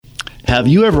Have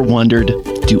you ever wondered,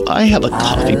 do I have a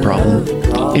coffee problem?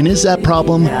 And is that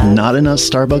problem not enough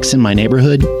Starbucks in my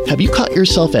neighborhood? Have you caught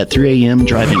yourself at 3 a.m.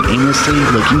 driving aimlessly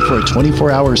looking for a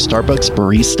 24-hour Starbucks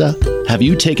barista? Have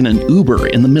you taken an Uber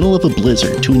in the middle of a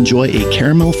blizzard to enjoy a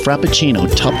caramel frappuccino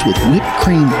topped with whipped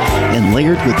cream and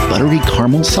layered with buttery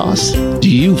caramel sauce? Do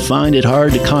you find it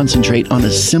hard to concentrate on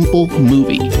a simple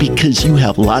movie because you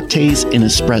have lattes and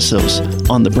espressos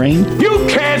on the brain? You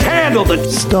can't handle the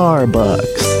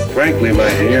Starbucks. Frankly, my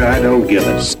dear, I don't give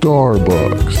it.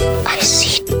 Starbucks. I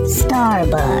see.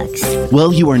 Starbucks.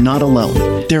 Well, you are not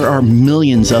alone. There are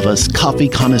millions of us coffee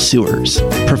connoisseurs,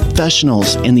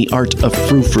 professionals in the art of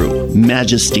frou-frou,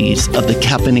 majesties of the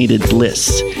caffeinated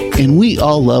bliss, and we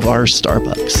all love our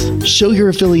Starbucks. Show your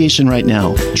affiliation right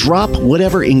now. Drop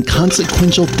whatever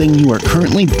inconsequential thing you are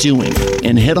currently doing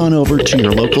and head on over to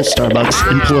your local Starbucks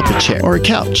and pull up a chair or a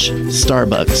couch.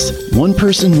 Starbucks. One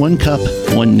person, one cup,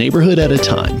 one neighborhood at a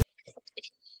time.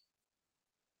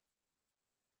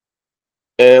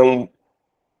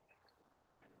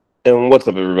 And what's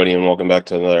up, everybody, and welcome back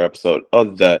to another episode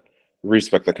of that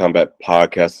Respect the Combat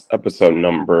podcast, episode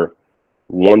number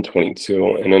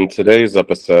 122. And in today's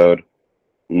episode,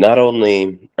 not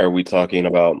only are we talking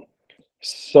about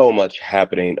so much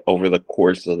happening over the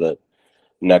course of the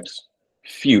next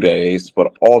few days,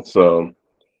 but also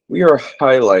we are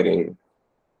highlighting,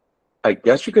 I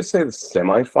guess you could say, the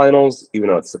semifinals, even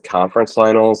though it's the conference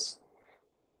finals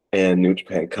and New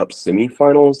Japan Cup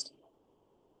semifinals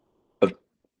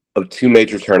of two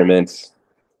major tournaments.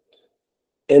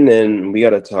 And then we got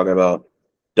to talk about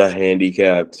the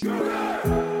handicapped.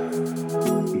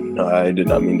 I did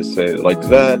not mean to say it like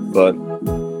that, but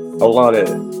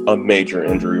a major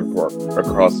injury report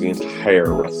across the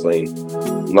entire wrestling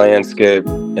landscape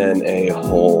and a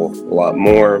whole lot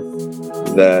more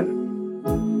that,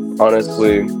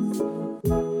 honestly,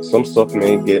 some stuff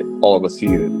may get all of us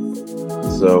heated.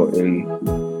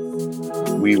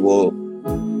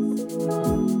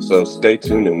 So stay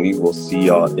tuned, and we will see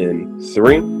y'all in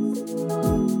 3.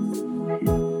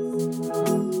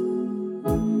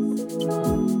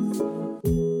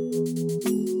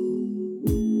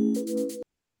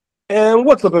 And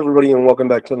what's up, everybody, and welcome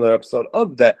back to another episode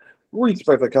of that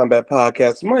Respect the Combat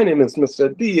podcast. My name is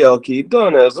Mr. DLK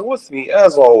Dunez, and with me,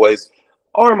 as always,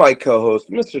 are my co-hosts,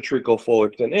 Mr. Treacle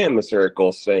Fullerton and Mr. Eric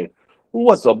Goldstein.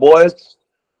 What's up, boys?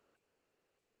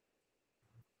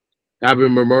 Happy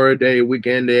Memorial Day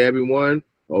weekend to everyone.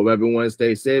 Hope everyone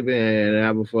stays safe and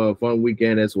have a fun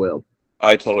weekend as well.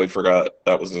 I totally forgot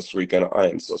that was this weekend. I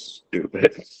am so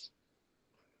stupid.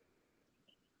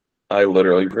 I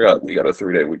literally forgot we got a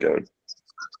 3-day weekend.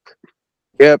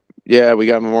 Yep. Yeah, we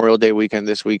got Memorial Day weekend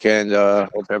this weekend.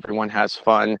 Hope everyone has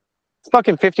fun. It's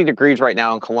fucking 50 degrees right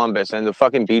now in Columbus, and the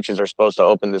fucking beaches are supposed to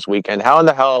open this weekend. How in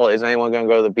the hell is anyone going to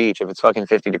go to the beach if it's fucking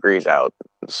 50 degrees out?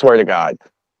 I swear to God.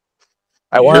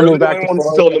 I want to move back to Florida.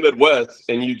 Still in the Midwest,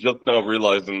 and you just now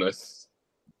realizing this.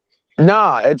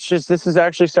 Nah, it's just, this is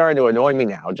actually starting to annoy me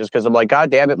now, just because I'm like,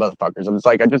 God damn it, motherfuckers. I'm just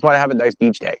like, I just want to have a nice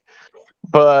beach day.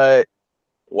 But...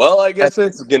 Well, I guess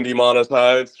it's getting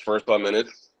demonetized first 5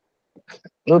 minutes.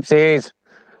 Oopsies.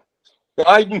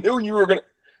 I knew you were going to...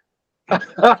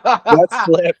 That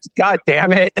slipped. God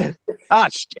damn it. Ah,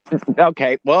 shit.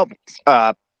 Okay, well,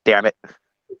 damn it.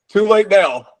 Too late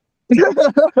now.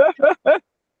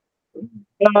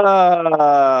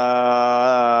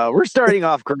 We're starting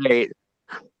off great.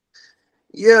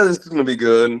 Yeah, this is going to be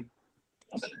good.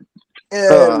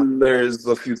 And there's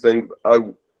a few things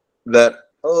that,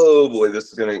 oh boy,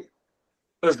 this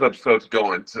episode's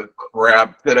going to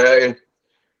crap today.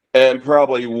 And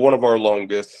probably one of our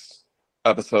longest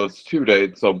episodes to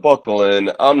date, so buckle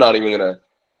in. I'm not even going to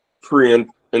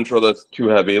pre-intro this too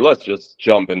heavy. Let's just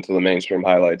jump into the mainstream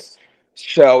highlights.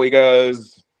 Shall we,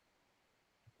 guys?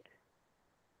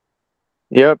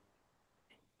 Yep.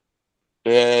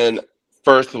 And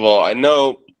first of all, I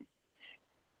know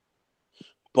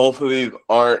both of these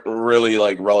aren't really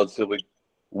relatively.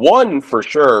 One for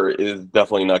sure is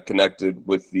definitely not connected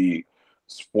with the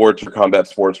sports or combat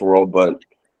sports world, but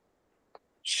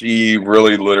she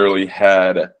really literally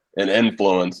had an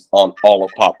influence on all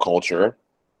of pop culture.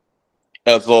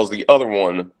 As well as the other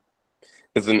one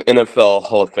is an NFL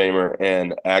Hall of Famer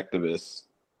and activist,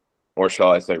 or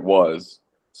shall I say was.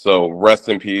 So rest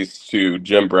in peace to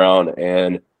Jim Brown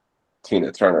and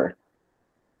Tina Turner.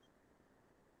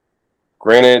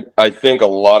 Granted, I think a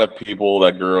lot of people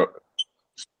that grew up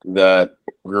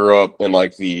in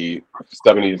the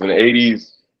 70s and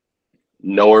 80s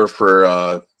know her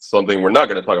for something we're not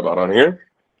going to talk about on here,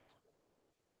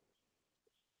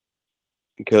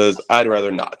 because I'd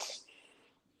rather not.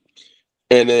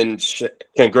 And then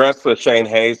congrats to Shane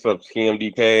Hayes of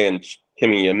TMDK and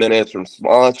Kimmy Jimenez from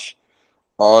Smosh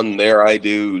on their I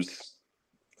do's.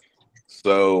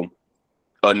 So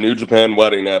a New Japan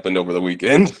wedding happened over the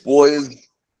weekend, boys.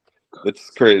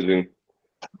 It's crazy.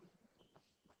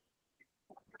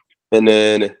 And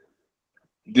then,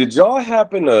 did y'all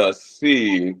happen to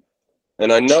see?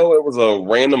 And I know it was a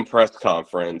random press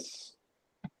conference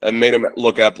that made him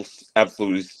look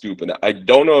absolutely stupid. I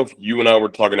don't know if you and I were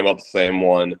talking about the same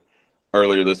one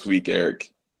earlier this week,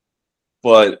 Eric.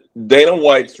 But Dana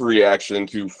White's reaction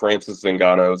to Francis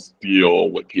Ngannou's deal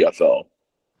with PFL.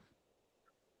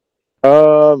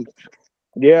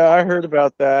 Yeah, I heard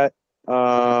about that.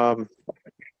 Heard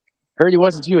he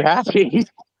wasn't too happy.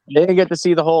 I didn't get to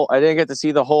see the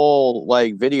whole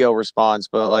like video response,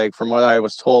 but like from what I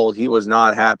was told, he was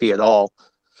not happy at all.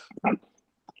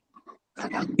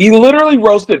 He literally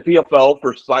roasted PFL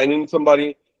for signing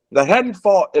somebody that hadn't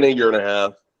fought in a year and a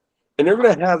half, and they're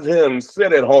going to have him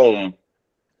sit at home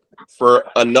for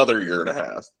another year and a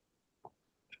half.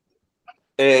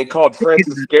 And called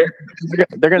Francis scared.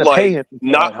 They're going to pay him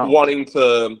not wanting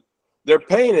to. They're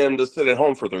paying him to sit at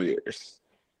home for 3 years.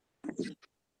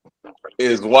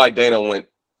 Is why Dana went.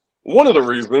 One of the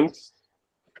reasons.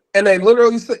 And they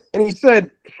literally said, and he said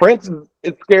Francis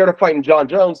is scared of fighting John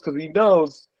Jones because he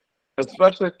knows,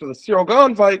 especially after the Cyril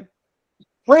Gahn fight,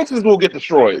 Francis will get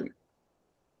destroyed.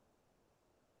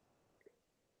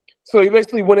 So he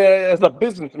basically went as a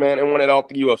businessman and went out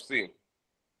the UFC.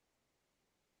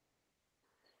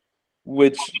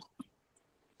 Which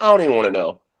I don't even want to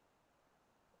know.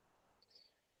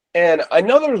 And I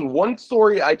know there's one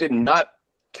story I did not,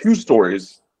 two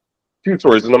stories, and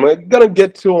I'm gonna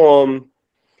get to them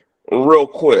real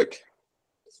quick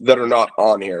that are not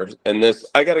on here. And this,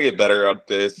 I gotta get better at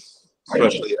this,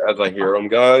 especially as I hear them,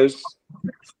 guys.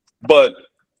 But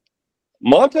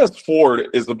Montez Ford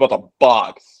is about to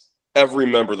box every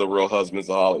member of the Real Husbands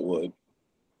of Hollywood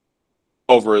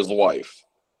over his wife.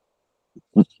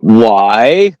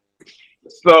 Why?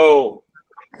 So,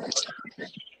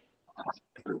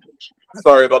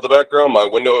 sorry about the background. My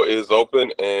window is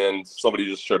open, and somebody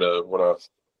just tried to run a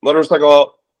motorcycle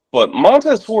out. But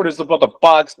Montez Ford is about to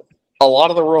box a lot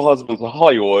of the Real Husbands of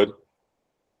Hollywood,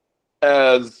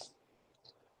 as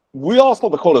we all saw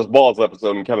the Coldest Balls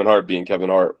episode and Kevin Hart being Kevin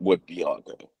Hart with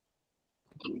Bianca.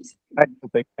 I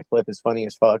don't think that clip is funny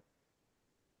as fuck.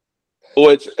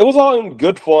 Which, it was all in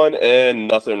good fun, and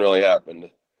nothing really happened.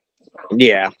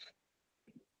 Yeah.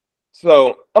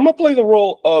 So, I'm going to play the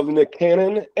role of Nick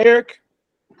Cannon. Eric,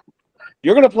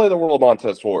 you're going to play the role of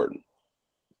Montez Ford.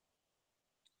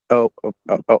 Oh,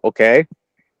 okay.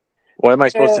 What am I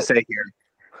supposed to say here?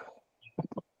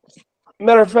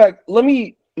 Matter of fact, let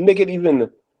me make it even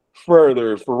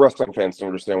further for wrestling fans to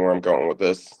understand where I'm going with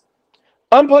this.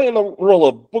 I'm playing the role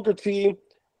of Booker T.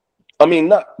 I mean,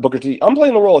 not Booker T. I'm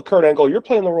playing the role of Kurt Angle. You're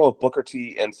playing the role of Booker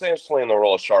T. And Sam's playing the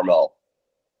role of Sharmell.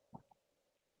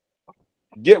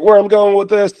 Get where I'm going with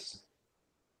this?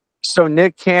 So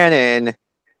Nick Cannon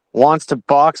wants to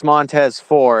box Montez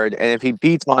Ford, and if he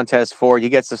beats Montez Ford, he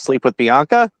gets to sleep with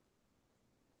Bianca?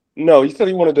 No, he said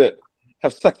he wanted to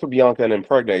have sex with Bianca and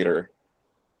impregnate her.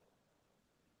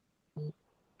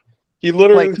 He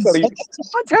literally said he...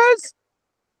 Montez?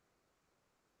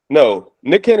 No,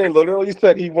 Nick Cannon literally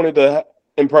said he wanted to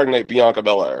impregnate Bianca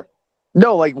Belair.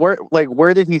 No,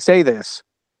 where did he say this?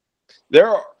 There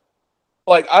are...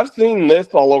 Like, I've seen this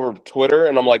all over Twitter,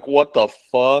 and I'm like, what the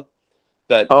fuck?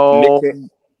 That Oh, Nick...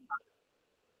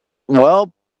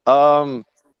 well,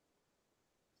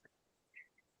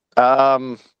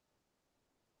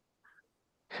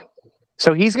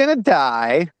 so he's gonna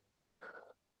die.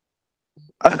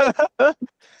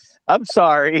 I'm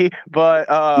sorry,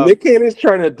 but Nick Cannon's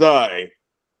trying to die.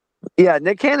 Yeah,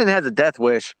 Nick Cannon has a death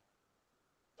wish.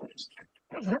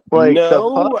 Like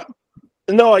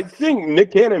no, I think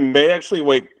Nick Cannon may actually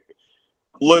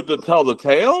live to tell the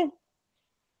tale.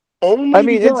 Only I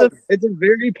mean, it's a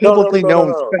very publicly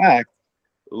known fact.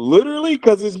 Literally,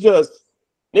 because it's just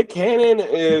Nick Cannon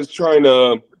is trying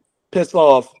to piss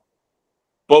off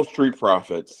both Street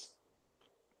Profits.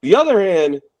 The other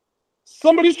hand,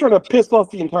 somebody's trying to piss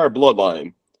off the entire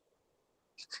bloodline.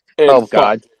 And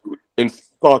God! And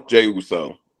stalk Jey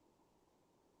Uso.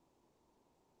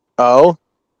 Oh.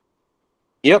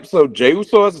 Yep. So Jey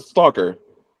Uso has a stalker.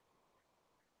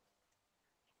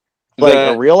 Like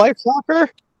a real life stalker?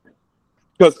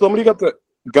 Because somebody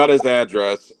got his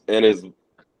address and is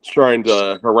trying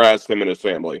to harass him and his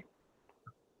family.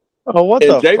 Oh, what the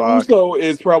fuck? Jey Uso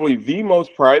is probably the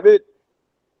most private.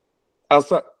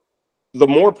 Outside, the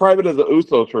more private of the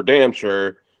Usos, for damn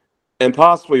sure. and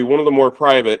possibly one of the more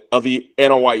private of the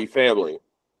Hawaii family.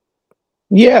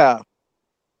 Yeah.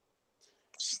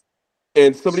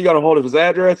 And somebody got a hold of his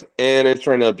address and is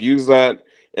trying to abuse that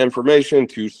information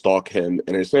to stalk him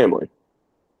and his family.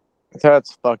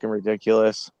 That's fucking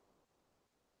ridiculous.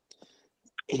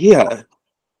 Yeah.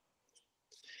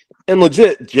 And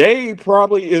legit, Jay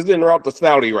probably is en route to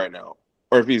Saudi right now.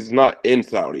 Or if he's not in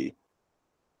Saudi.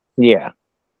 Yeah.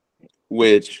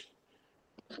 Which,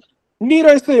 need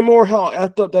I say more how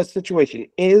effed up that situation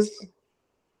is?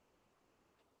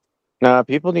 Nah,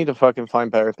 people need to fucking find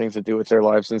better things to do with their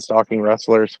lives than stalking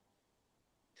wrestlers.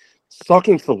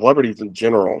 Stalking celebrities in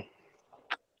general.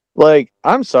 Like,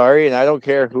 I'm sorry, and I don't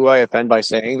care who I offend by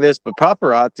saying this, but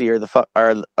paparazzi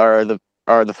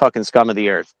are the fucking scum of the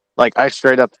earth. Like, I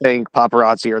straight up think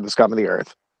paparazzi are the scum of the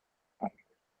earth.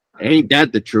 Ain't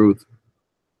that the truth?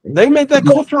 They made that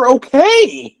culture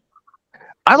okay.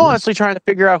 I'm honestly trying to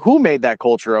figure out who made that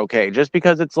culture okay. Just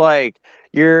because it's like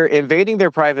you're invading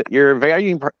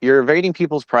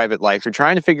people's private life. You're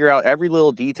trying to figure out every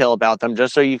little detail about them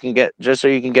just so you can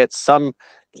get some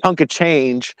chunk of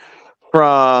change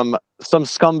from some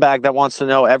scumbag that wants to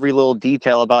know every little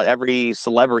detail about every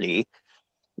celebrity.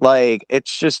 Like,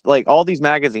 it's just like all these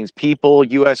magazines, People,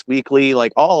 US Weekly,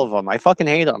 like all of them. I fucking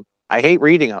hate them. I hate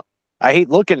reading them. I hate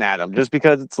looking at them just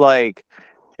because it's like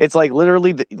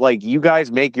literally like you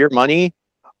guys make your money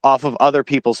off of other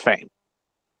people's fame.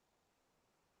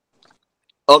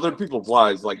 Other people's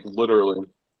lives, like literally.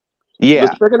 Yeah.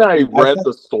 The second I read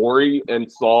the story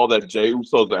and saw that Jay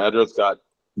Uso's address got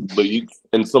leaked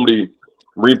and somebody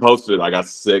reposted it, I got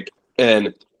sick.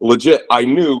 And legit, I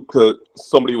knew because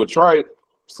somebody would try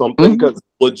something. Because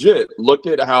legit, look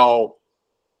at how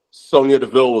Sonya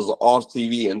Deville was off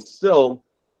TV and still,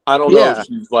 I don't know if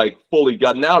she's like fully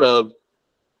gotten out of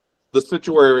the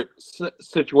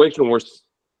situation where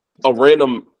a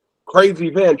random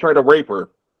crazy fan tried to rape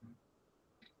her.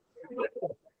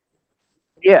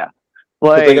 Yeah.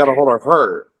 But they got a hold of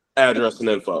her address and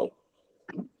info.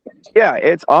 Yeah,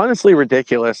 it's honestly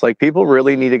ridiculous. Like, people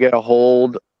really need to get a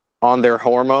hold on their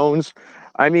hormones.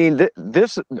 I mean,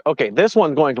 this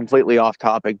one's going completely off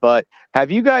topic, but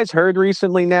have you guys heard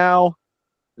recently now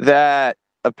that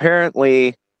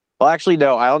apparently, well, actually,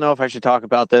 no, I don't know if I should talk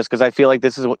about this because I feel like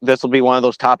this will be one of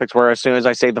those topics where as soon as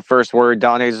I say the first word,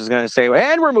 Donna's is going to say,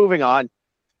 and we're moving on.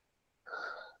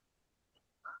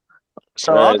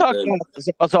 So I'll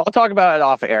talk about it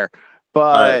off air.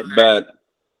 But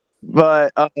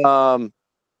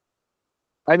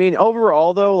I mean,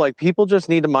 overall though, like, people just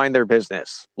need to mind their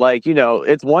business. Like, you know,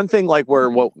 it's one thing like where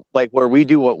we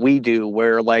do what we do,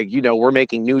 where, like, you know, we're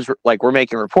making news, like we're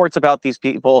making reports about these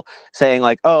people saying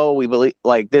like, oh, we believe,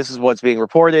 like, this is what's being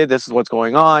reported, this is what's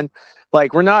going on.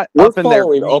 Like, we're up in there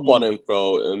following up on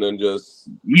info and then just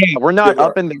we're not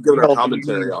up in giving our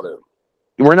commentary on it.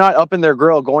 We're not up in their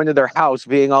grill going to their house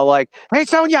being all like, hey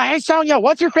Sonia,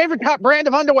 what's your favorite top brand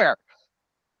of underwear?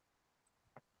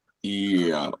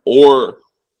 Yeah. Or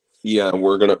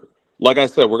we're gonna, like I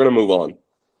said, we're gonna move on.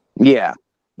 Yeah.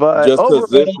 But just because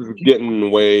this is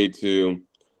getting way too.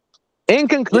 In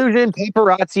conclusion,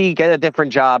 paparazzi, get a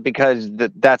different job because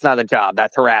that's not a job,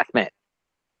 that's harassment.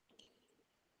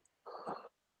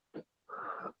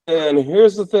 And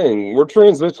here's the thing, we're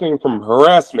transitioning from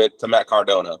harassment to Matt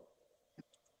Cardona.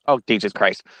 Oh, Jesus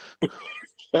Christ.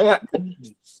 The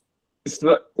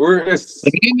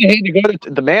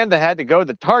man that had to go to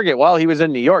the Target while he was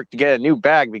in New York to get a new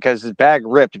bag because his bag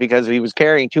ripped because he was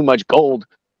carrying too much gold.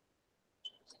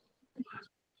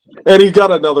 And he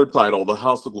got another title, the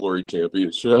House of Glory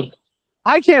Championship.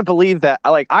 I can't believe that.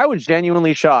 Like, I was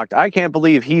genuinely shocked. I can't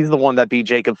believe he's the one that beat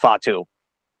Jacob Fatu.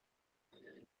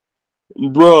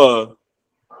 Bruh.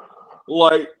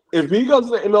 Like, if he goes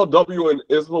to MLW and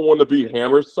is the one to beat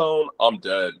Hammerstone, I'm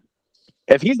dead.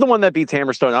 If he's the one that beats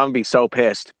Hammerstone, I'm gonna be so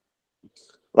pissed.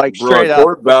 Like, straight up.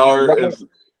 Court Bauer has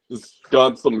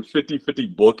done some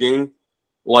 50-50 booking,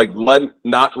 like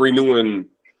not renewing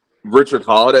Richard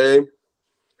Holiday.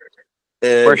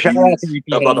 And he's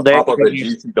about to pop up at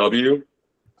GCW.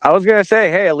 I was gonna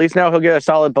say, hey, at least now he'll get a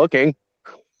solid booking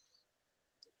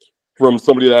from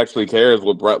somebody that actually cares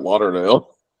with Brett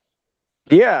Lauderdale.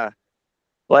 Yeah,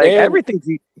 like everything's.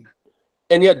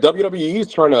 And yet WWE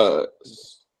is trying to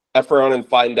F around and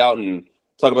find out and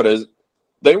talk about his.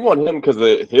 They want him because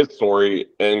of his story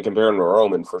and compare him to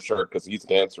Roman for sure because he's a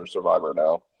cancer survivor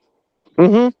now.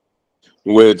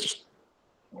 Mm-hmm. Which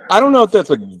I don't know if that's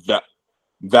a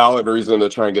valid reason to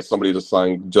try and get somebody to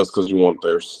sign just because you want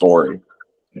their story.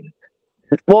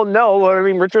 Well, no, I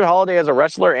mean, Richard Holiday as a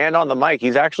wrestler and on the mic,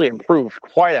 he's actually improved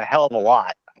quite a hell of a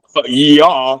lot.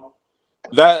 Yeah.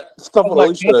 That stuff with Like,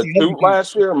 Alicia Toot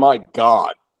last year, my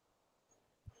God.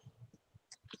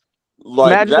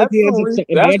 Like imagine if that's he had to, that's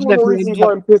imagine one of if the he reasons had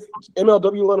why I'm pissed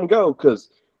MLW let him go, because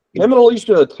him and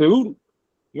Alicia Toot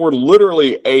were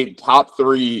literally a top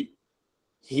 3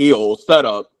 heel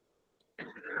setup.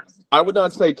 I would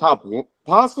not say top one,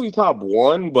 possibly top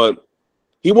 1, but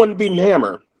he wouldn't beat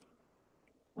Hammer.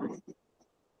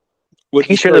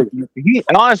 he should have. He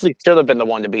honestly should have been the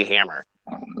one to beat Hammer,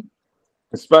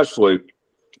 especially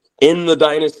in the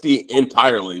dynasty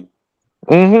entirely.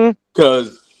 Mm-hmm.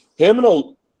 Because him and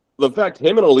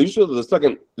Alicia, the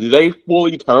second they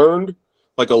fully turned,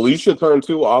 like Alicia turned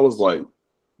too, I was like,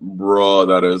 bruh,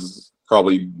 that is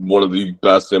probably one of the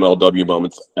best MLW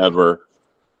moments ever.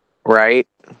 Right.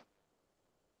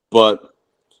 But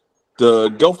to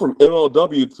go from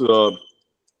MLW to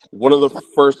one of the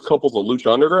first couples of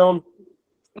Lucha Underground,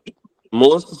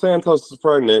 Melissa Santos is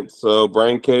pregnant, so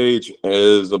Brian Cage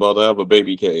is about to have a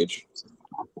baby Cage.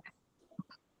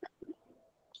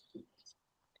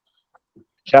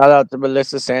 Shout out to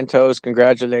Melissa Santos.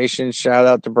 Congratulations. Shout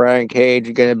out to Brian Cage.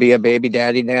 You're going to be a baby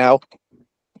daddy now.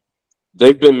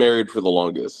 They've been married for the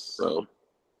longest, so.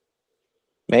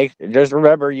 Just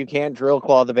remember, you can't drill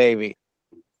claw the baby.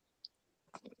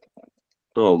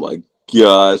 Oh my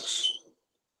gosh.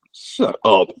 Shut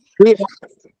up.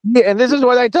 Yeah, and this is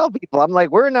what I tell people. I'm like,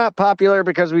 we're not popular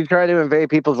because we try to invade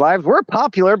people's lives. We're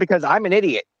popular because I'm an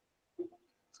idiot.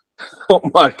 Oh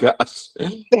my gosh.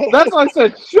 That's why I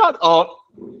said, shut up.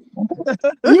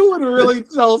 You would really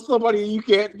tell somebody you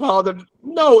can't power them.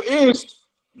 No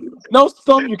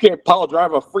stuff you can't power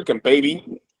drive a freaking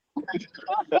baby.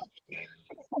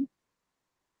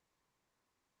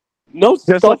 No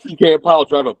stuff you can't power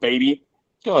drive a baby.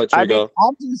 Go ahead, Trico.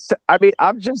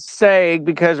 I'm just saying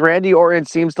because Randy Orton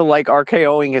seems to like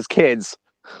RKOing his kids.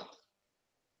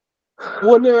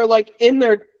 When they're like in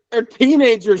they're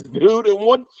teenagers, dude, and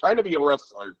one's trying to be a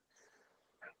wrestler.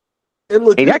 And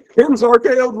legit, Kim's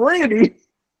RKO'd Randy.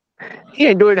 He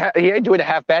ain't doing a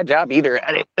half bad job either.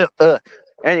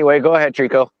 Anyway, go ahead,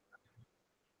 Trico.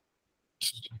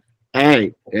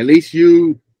 Hey, at least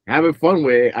you having fun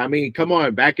with it. I mean, come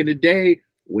on. Back in the day,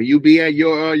 when you be at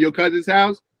your cousin's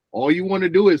house, all you want to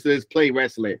do is just play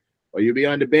wrestling, or you be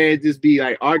on the bed, just be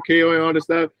like RKO and all the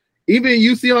stuff. Even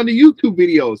you see on the YouTube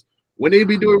videos when they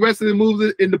be doing wrestling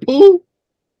moves in the pool.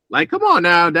 Like, come on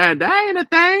now, that ain't a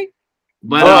thing.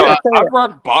 But I've gotten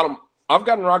rock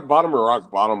bottom or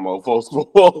rock bottom mofos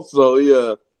before, so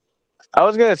yeah. I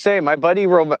was gonna say my buddy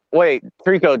Wait,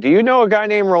 Trico, do you know a guy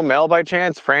named Romel by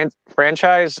chance?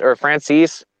 Franchise or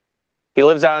Francis? He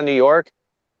lives out in New York.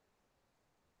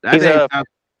 That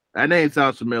name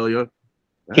sounds familiar.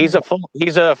 He's a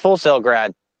Full Sail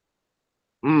grad.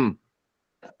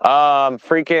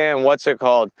 Freaking what's it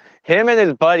called? Him and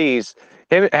his buddies.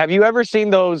 Have you ever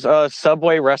seen those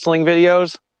Subway wrestling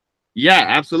videos? Yeah,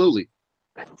 absolutely.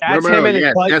 That's him and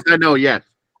his buddies. Yes, I know. Yes.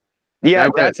 Yeah,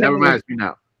 that reminds me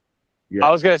now. Yeah. I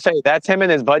was gonna say that's him and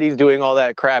his buddies doing all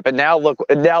that crap, and now look,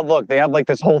 they have like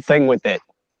this whole thing with it.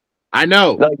 I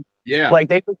know.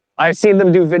 I've seen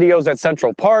them do videos at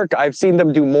Central Park. I've seen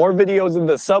them do more videos in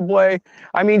the subway.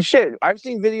 I mean, shit. I've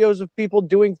seen videos of people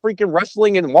doing freaking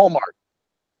wrestling in Walmart.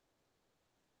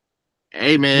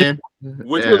 Hey, man.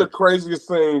 Which are the craziest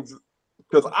things?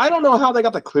 Because I don't know how they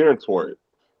got the clearance for it.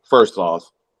 First off,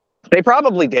 they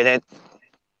probably didn't.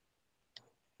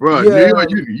 Bro, New York,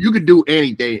 you could do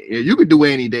anything. You could do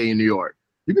any day in New York.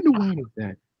 You can do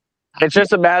anything. It's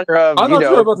just a matter of. I'm not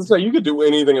sure about to say you could do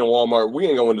anything in Walmart. We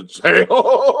ain't going to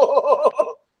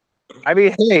jail. I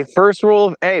mean, hey, first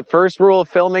rule of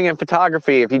filming and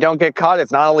photography: if you don't get caught,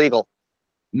 it's not illegal.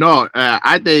 No,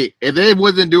 I think if they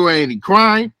wasn't doing any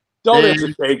crime, don't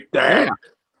educate that.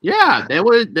 Yeah, they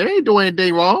ain't doing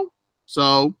anything wrong.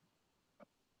 So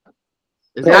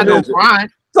it's not no crime.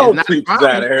 Don't teach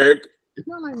that, Eric. It's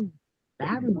not like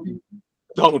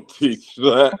don't teach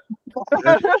that.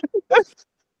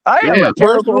 I am a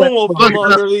terrible.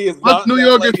 Plus, New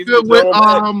York is filled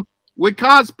with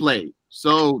cosplay,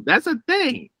 so that's a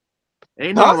thing.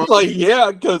 Ain't cosplay,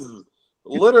 yeah, because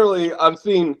literally I've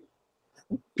seen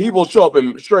people show up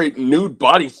in straight nude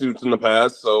bodysuits in the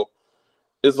past, so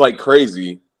it's like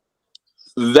crazy.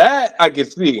 That I can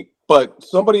see, but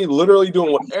somebody literally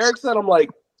doing what Eric said, I'm like,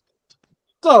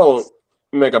 don't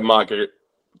make a mockery.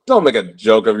 Don't make a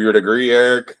joke of your degree,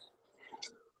 Eric.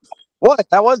 What?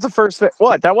 That was the first thing.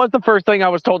 What? That was the first thing I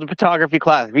was told in photography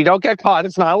class. If you don't get caught,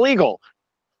 it's not illegal.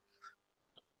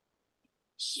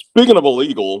 Speaking of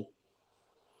illegal,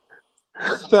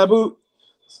 Sabu,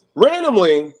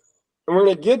 randomly, and we're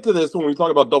going to get to this when we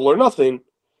talk about Double or Nothing,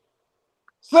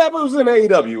 Sabu's in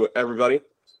AEW, everybody.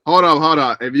 Hold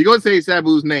on. If you're gonna say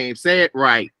Sabu's name, say it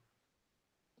right.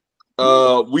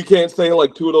 We can't say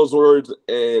like two of those words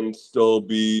and still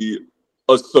be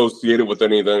associated with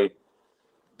anything.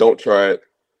 Don't try it.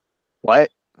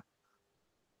 What?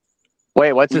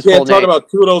 Wait, what's We his full can't talk name? about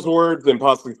two of those words and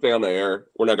possibly stay on the air.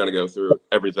 We're not gonna go through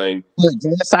everything.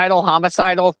 Genocidal,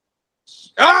 homicidal.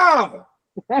 Ah!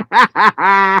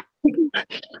 I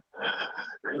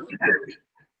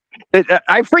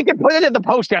freaking put it in the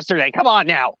post yesterday. Come on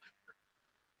now.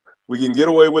 We can get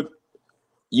away with.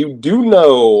 You do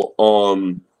know,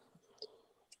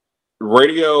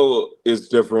 radio is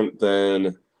different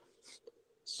than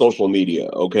social media.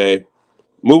 Okay,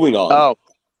 moving on. Oh,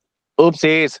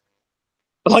 oopsies.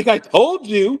 Like I told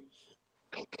you,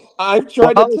 I've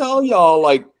tried to tell y'all,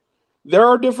 like, there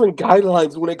are different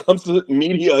guidelines when it comes to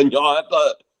media, and y'all have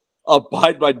to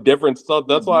abide by different stuff.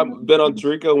 That's why I've been on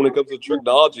Trico when it comes to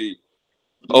technology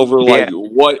over, like,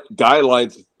 what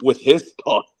guidelines with his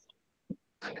stuff.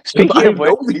 Speaking of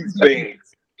which, these things.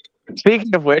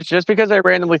 Speaking of which, just because I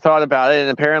randomly thought about it, and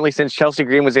apparently since Chelsea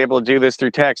Green was able to do this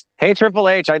through text, hey Triple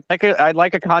H, I'd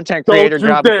like a content creator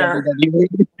job.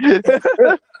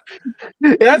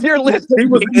 That's your list. He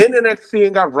was in NXT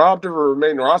and got robbed of a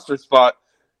main roster spot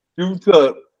due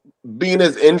to being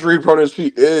as injury prone as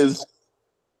she is.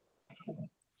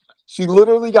 She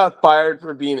literally got fired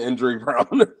for being injury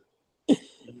prone.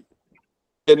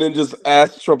 And then just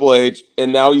asked Triple H,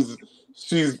 and now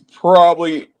she's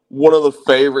probably one of the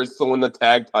favorites to win the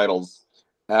tag titles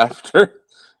after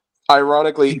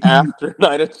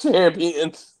Night of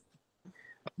Champions.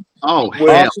 Oh,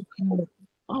 hell.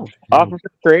 Off of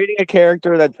creating a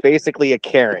character that's basically a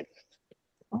Karen.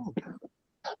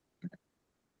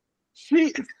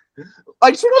 She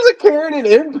was a Karen in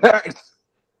Impact.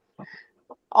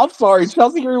 I'm sorry,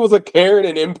 Chelsea Green was a Karen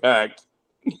in Impact.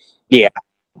 Yeah.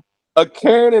 A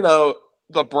Karen and the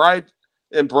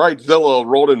Bridezilla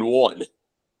rolled in one.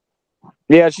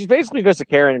 Yeah, she's basically just a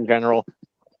Karen in general.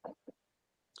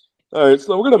 All right,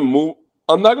 so we're gonna move.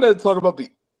 I'm not gonna talk about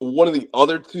one of the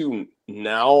other two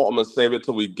now. I'm gonna save it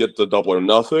till we get to Double or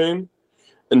Nothing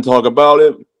and talk about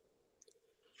it.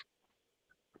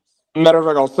 Matter of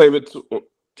fact, I'll save it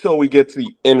till we get to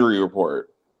the injury report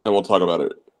and we'll talk about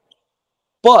it.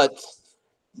 But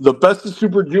the Best of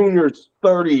Super Juniors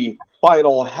 30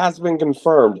 final has been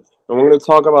confirmed, and we're going to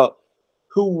talk about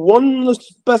who won the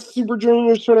Best Super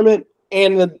Juniors tournament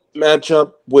and the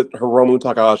matchup with Hiromu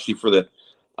Takahashi for the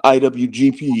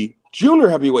IWGP Junior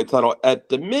Heavyweight title at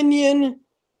Dominion.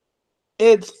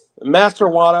 It's Master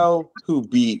Wato, who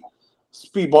beat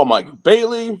Speedball Mike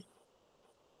Bailey,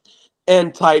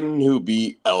 and Titan, who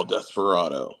beat El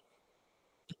Desperado.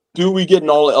 Do we get an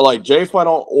all LIJ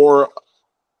final,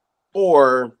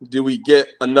 or do we get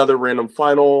another random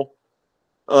title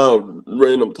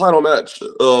match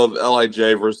of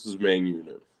LIJ versus main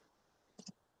unit?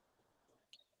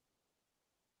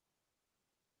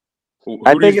 Who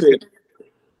do you think?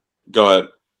 Go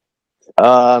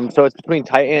ahead. So it's between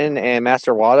Titan and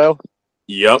Master Wato.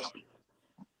 Yep.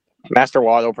 Master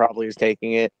Wato probably is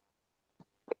taking it.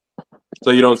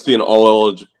 So you don't see an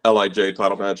all LIJ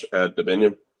title match at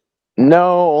Dominion?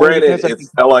 No. Granted,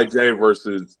 it's LIJ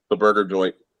versus the Burger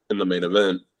Joint in the main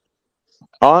event.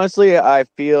 Honestly, I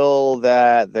feel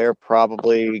that they're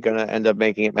probably going to end up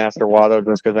making it Master Wato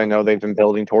just because I know they've been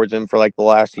building towards him for like the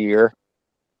last year.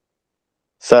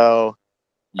 So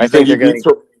I think he beats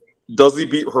her. Does he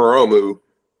beat Hiromu?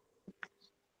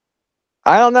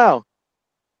 I don't know.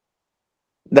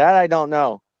 That I don't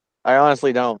know. I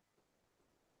honestly don't.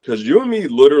 Because you and me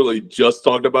literally just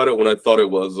talked about it when I thought it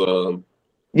was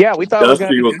yeah, we thought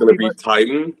Dusty was going to be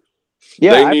Titan.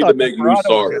 Yeah, they need to make new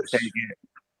stars.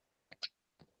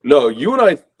 No, you and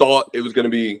I thought it was going to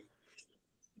be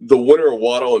the winner of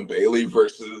Waddle and Bailey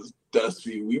versus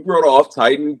Dusty. We wrote off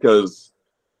Titan because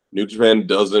New Japan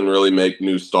doesn't really make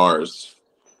new stars.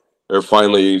 They're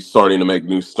finally starting to make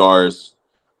new stars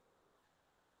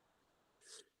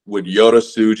with Yota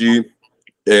Tsuji.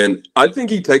 And I think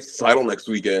he takes the title next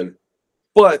weekend.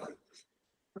 But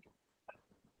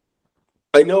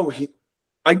I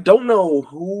don't know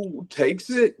who takes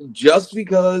it just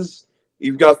because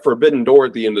you've got Forbidden Door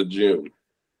at the end of June.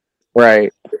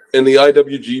 Right. And the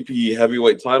IWGP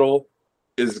heavyweight title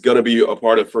is going to be a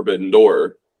part of Forbidden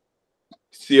Door.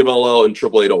 CMLL and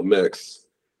AAA don't mix.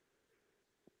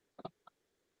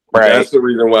 Right. That's the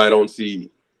reason why I don't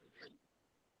see.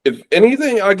 If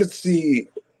anything, I could see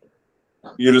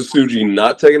Yotasuji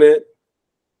not taking it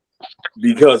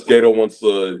because Gato wants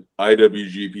the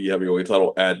IWGP heavyweight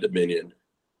title at Dominion.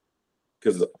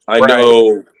 Because I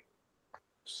know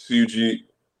Tsuji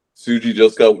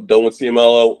just got done with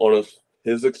CMLL on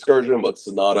his excursion, but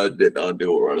Sonata did not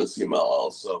do a run at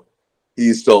CMLL, so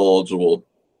he's still eligible.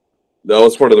 That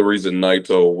was part of the reason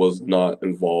Naito was not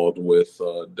involved with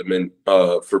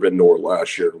Forbidden Door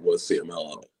last year was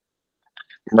CMLL.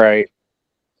 Right.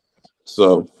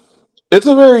 So it's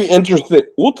a very interesting.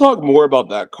 We'll talk more about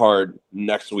that card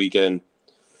next weekend.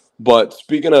 But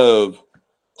speaking of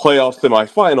playoff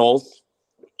semifinals,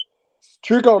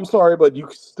 Trico, I'm sorry, but you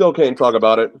still can't talk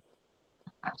about it.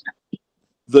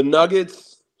 The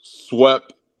Nuggets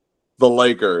swept the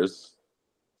Lakers.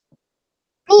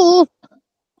 Ooh.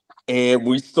 And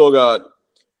we still got,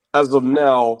 as of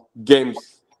now, game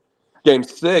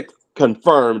 6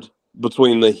 confirmed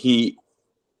between the Heat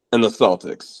and the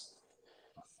Celtics.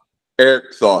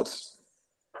 Eric, thoughts?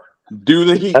 Do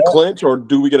the Heat clinch, or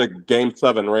do we get a game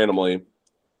 7 randomly?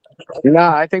 No,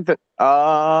 I think that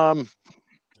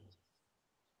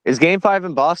is game 5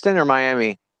 in Boston or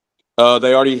Miami?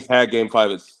 They already had game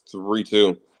 5. It's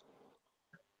 3-2.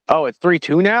 Oh, it's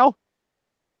 3-2 now?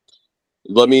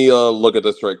 Let me look at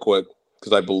this right quick,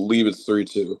 because I believe it's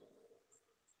 3-2.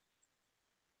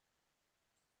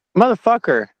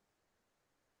 Motherfucker.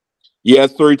 Yeah,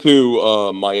 it's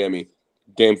 3-2 Miami.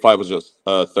 Game 5 was just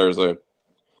Thursday.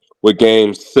 With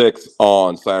game 6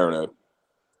 on Saturday.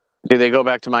 Did they go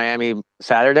back to Miami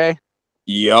Saturday?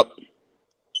 Yep.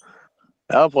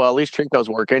 Oh, well, at least Trico's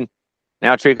working.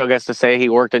 Now Trico gets to say he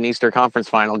worked an Easter Conference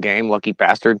final game. Lucky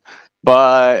bastard.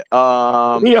 But,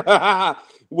 yeah,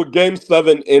 with game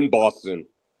 7 in Boston.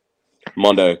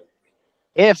 Monday.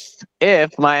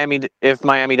 If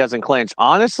Miami doesn't clinch,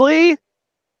 honestly,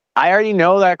 I already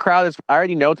know that crowd is. I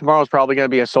already know tomorrow's probably going to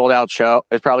be a sold out show.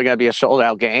 It's probably going to be a sold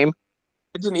out game.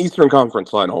 It's an Eastern Conference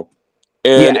final,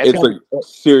 and it's a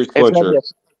series clincher.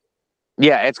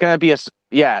 It's going to be a.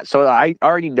 Yeah, so I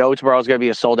already know tomorrow's going to be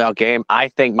a sold out game. I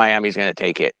think Miami's going to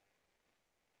take it.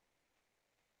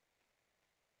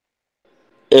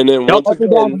 And then once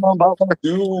again,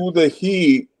 do the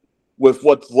Heat with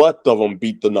what's left of them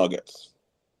beat the Nuggets?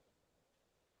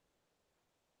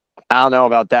 I don't know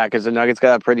about that because the Nuggets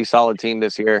got a pretty solid team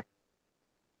this year.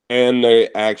 And they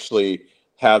actually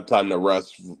have time to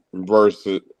rest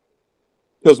versus...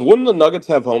 Because wouldn't the Nuggets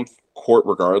have home court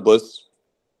regardless?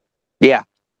 Yeah.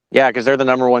 Yeah, because they're the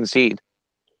number 1 seed.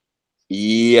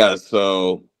 Yeah,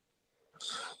 so...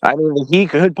 I mean, he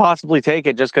could possibly take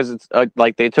it just because it's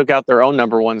like they took out their own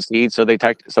number 1 seed, so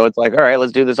so it's like, all right,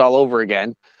 let's do this all over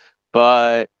again.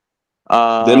 But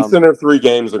them center 3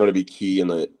 games are going to be key in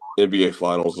the NBA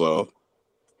Finals, though.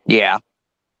 Yeah.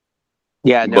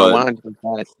 Yeah, no,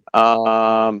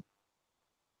 100%.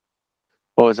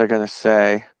 What was I going to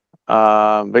say?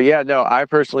 But yeah, no, I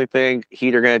personally think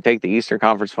Heat are going to take the Eastern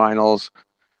Conference Finals.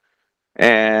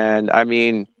 And I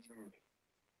mean,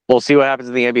 we'll see what happens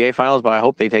in the NBA Finals, but I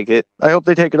hope they take it. I hope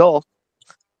they take it all.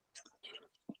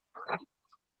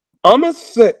 I'm going to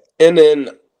say, and then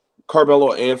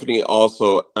Carmelo Anthony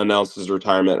also announced his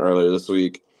retirement earlier this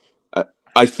week.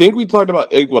 I think we talked about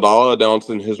Iguodala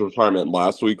announcing his retirement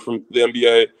last week from the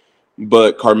NBA,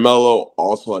 but Carmelo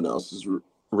also announced his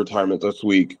retirement this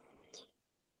week.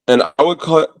 And I would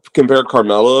compare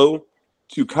Carmelo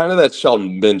to kind of that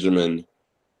Shelton Benjamin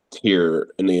tier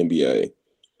in the NBA.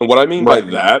 And what I mean by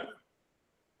that,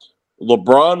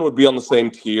 LeBron would be on the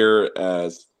same tier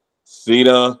as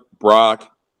Cena, Brock,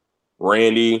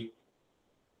 Randy,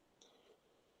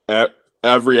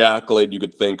 every accolade you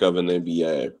could think of in the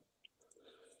NBA.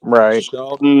 Right.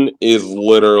 Shelton is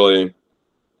literally,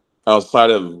 outside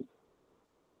of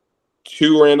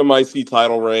 2 random IC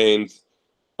title reigns,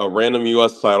 a random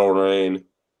US title reign,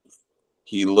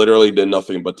 he literally did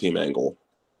nothing but team angle.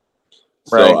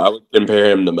 So I would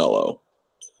compare him to Melo.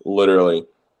 Literally.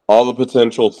 All the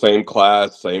potential, same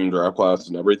class, same draft class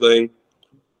and everything.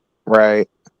 Right.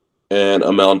 And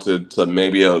amounted to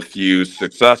maybe a few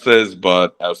successes,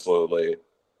 but absolutely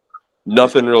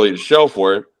nothing really to show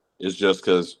for it. It's just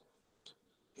because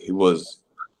he was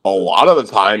a lot of the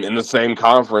time in the same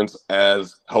conference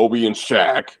as Kobe and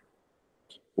Shaq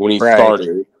when he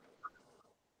started.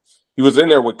 He was in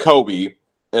there with Kobe,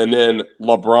 and then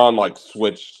LeBron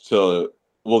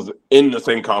was in the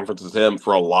same conference as him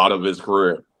for a lot of his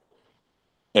career.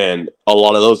 And a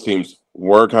lot of those teams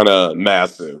were kind of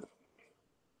massive.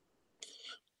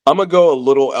 I'm going to go a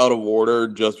little out of order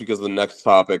just because the next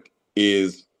topic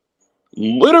is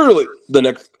literally the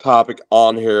next topic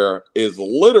on here is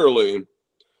literally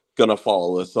going to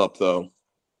follow this up, though.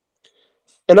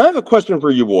 And I have a question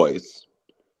for you boys.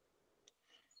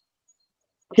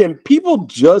 Can people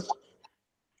just,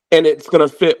 and it's going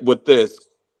to fit with this,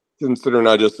 considering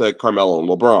I just said Carmelo and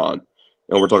LeBron,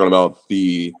 and we're talking about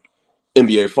the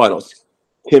NBA Finals.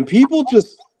 Can people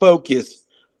just focus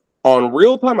on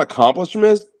real-time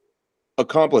accomplishments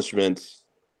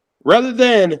rather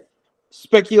than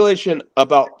speculation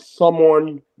about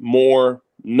someone more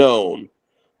known.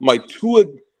 My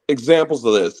two examples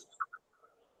of this: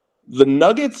 the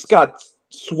Nuggets got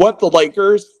swept the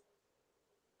Lakers,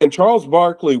 and Charles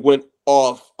Barkley went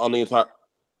off on the entire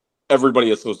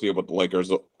everybody associated with the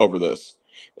Lakers over this.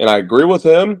 And I agree with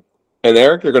him. And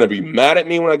Eric, you're going to be mad at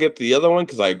me when I get to the other one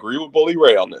because I agree with Bully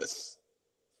Ray on this.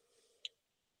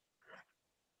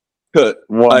 Good.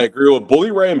 I agree with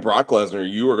Bully Ray and Brock Lesnar.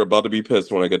 You are about to be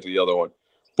pissed when I get to the other one.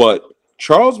 But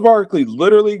Charles Barkley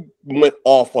literally went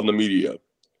off on the media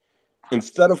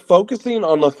instead of focusing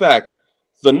on the fact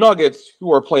the Nuggets,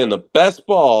 who are playing the best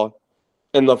ball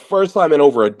and the first time in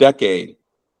over a decade,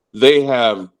 they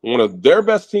have one of their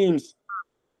best teams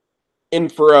in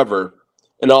forever.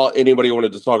 And all anybody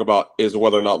wanted to talk about is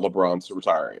whether or not LeBron's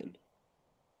retiring.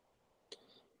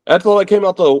 That's all that came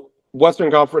out the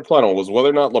Western Conference Final was whether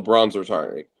or not LeBron's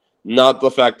retiring, not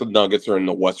the fact the Nuggets are in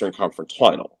the Western Conference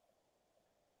Final.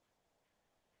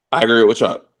 I agree with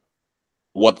Chuck.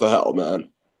 What the hell, man?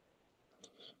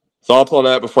 Thoughts on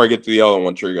that before I get to the other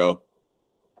one, Trigo?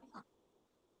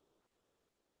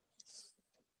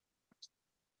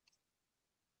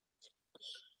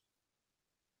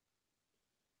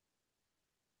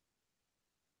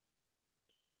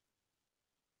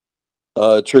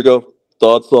 Trigo,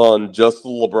 thoughts on just the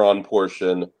LeBron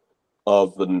portion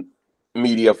of the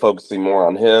media focusing more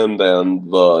on him than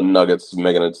the Nuggets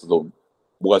making it to the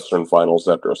Western Finals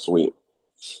after a sweep?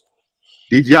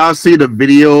 Did y'all see the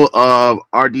video of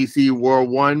RDC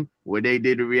World 1 where they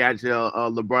did the reaction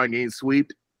of LeBron getting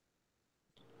swept?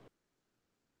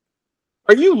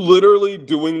 Are you literally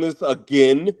doing this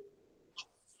again?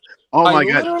 Oh my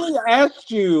God. I literally asked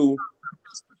you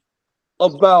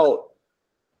about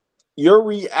your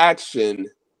reaction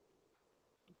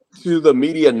to the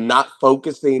media not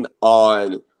focusing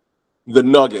on the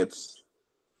Nuggets,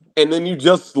 and then you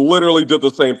just literally did the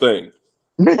same thing.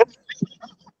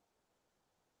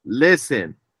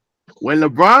 Listen, when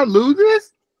LeBron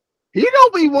loses, he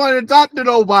don't be wanting to talk to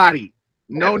nobody.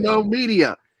 No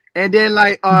media. And then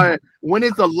when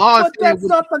it's a loss, but that's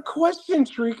not the question,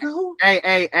 Trico.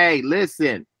 Hey,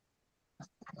 listen.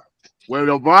 When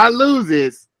LeBron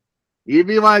loses, he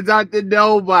be wanting to talk to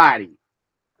nobody.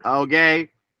 Okay,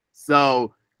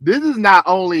 so this is not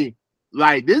only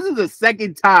this is the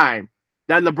second time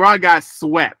that LeBron got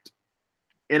swept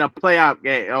in a playoff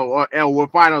game or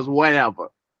finals, whatever.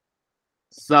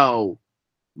 So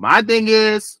my thing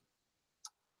is,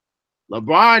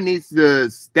 LeBron needs to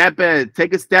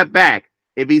take a step back.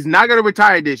 If he's not going to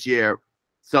retire this year,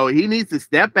 so he needs to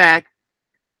step back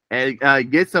and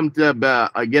get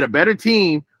a better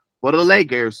team for the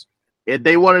Lakers if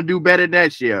they want to do better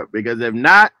next year. Because if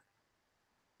not,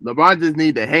 LeBron just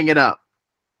needs to hang it up.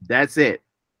 That's it.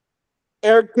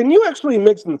 Eric, can you actually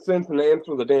make some sense and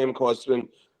answer the damn question?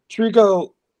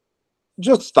 Trico,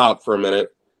 just stop for a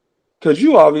minute. Because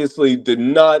you obviously did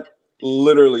not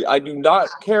literally, I do not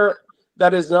care.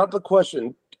 That is not the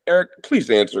question. Eric,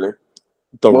 please answer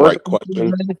the right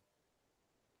question.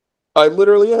 I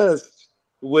literally asked,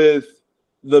 with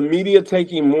the media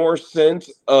taking more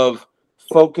sense of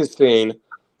focusing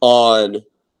on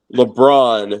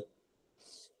LeBron.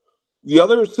 The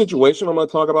other situation I'm going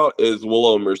to talk about is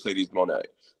Willow and Mercedes Monet.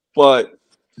 But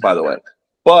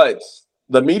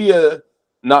the media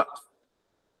not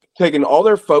taking all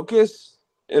their focus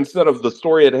instead of the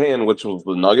story at hand, which was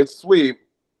the Nuggets sweep,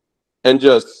 and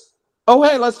just, oh,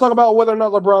 hey, let's talk about whether or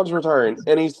not LeBron's retiring.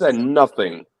 And he said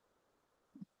nothing.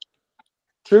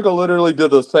 Trico literally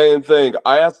did the same thing.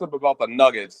 I asked him about the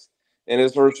Nuggets, and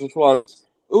his first response,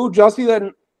 ooh, did y'all see that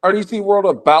RDC World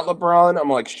about LeBron? I'm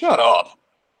like, shut up.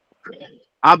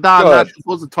 I'm not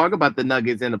supposed to talk about the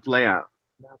Nuggets in the playoffs.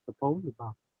 Not supposed to.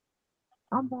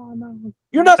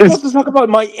 You're not supposed to talk about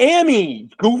Miami,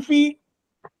 goofy.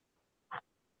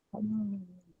 I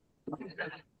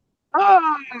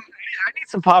need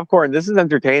some popcorn. This is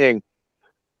entertaining.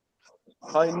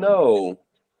 I know.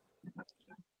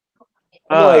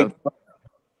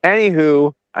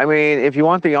 Anywho, I mean, if you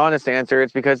want the honest answer,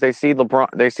 it's because they see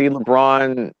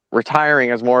LeBron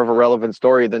retiring as more of a relevant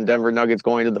story than Denver Nuggets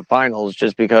going to the finals,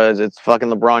 just because it's fucking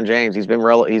LeBron James. He's been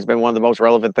one of the most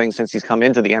relevant things since he's come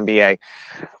into the NBA.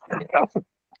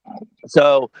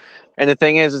 So, and the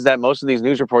thing is that most of these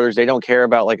news reporters, they don't care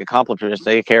about accomplishments,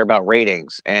 they care about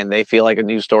ratings, and they feel like a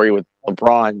news story with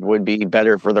LeBron would be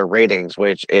better for their ratings,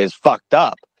 which is fucked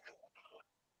up.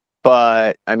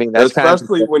 But I mean, that's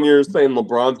especially when you're saying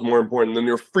LeBron's more important than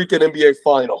your freaking NBA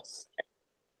Finals.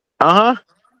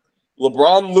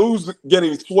 LeBron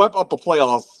getting swept out the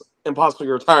playoffs and possibly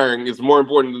retiring is more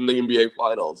important than the NBA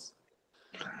Finals.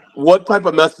 What type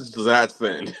of message does that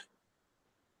send?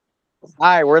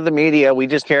 Hi, we're the media. We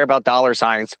just care about dollar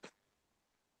signs.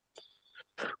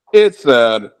 It's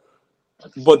sad.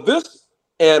 But this,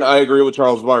 and I agree with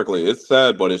Charles Barkley, it's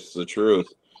sad, but it's the truth.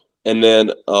 And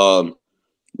then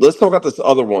let's talk about this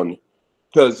other one.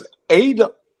 Because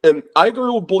and I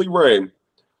agree with Bully Ray.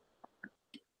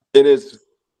 It is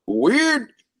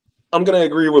weird. I'm going to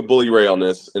agree with Bully Ray on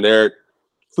this. And Eric,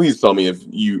 please tell me if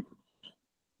you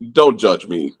don't judge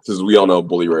me, because we all know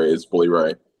Bully Ray is Bully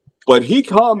Ray. But he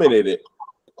commented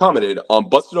on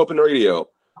Busted Open Radio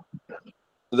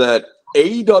that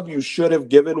AEW should have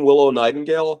given Willow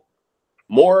Nightingale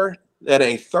more than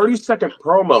a 30-second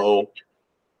promo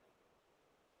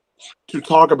to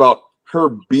talk about her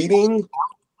beating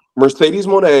Mercedes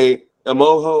Moné and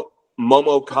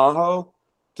Momo Kaho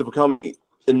to become the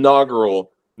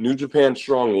inaugural New Japan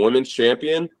Strong Women's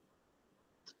Champion.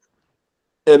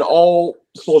 And all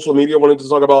social media wanted to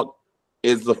talk about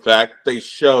is the fact they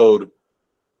showed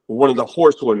one of the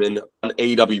horsewomen on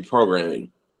AEW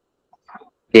programming.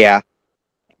 Yeah.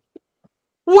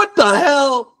 What the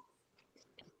hell?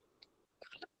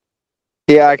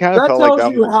 Yeah, I kind of That felt like tells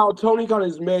that. you how Tony Khan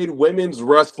has made women's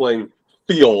wrestling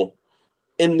feel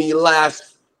in the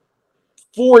last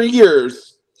 4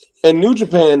 years in New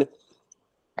Japan.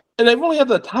 And they've only had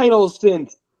the title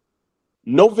since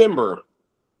November.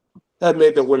 That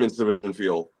made the women's division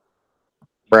feel.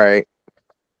 Right.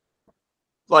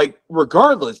 Like,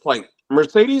 regardless, like,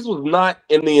 Mercedes was not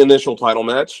in the initial title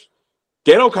match.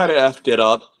 Gato kind of effed it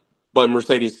up, but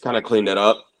Mercedes kind of cleaned it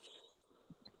up.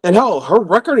 And hell, her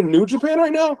record in New Japan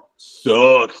right now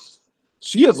sucks.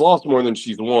 She has lost more than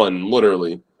she's won,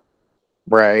 literally.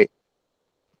 Right.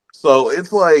 So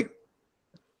it's like,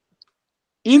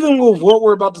 even with what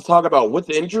we're about to talk about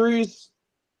with injuries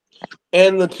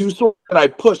and the two stories that I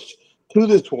pushed to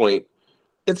this point,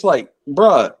 it's like,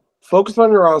 bruh, focus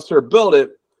on your roster, build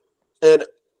it. And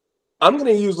I'm going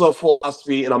to use a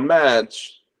philosophy in a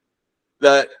match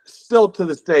that still to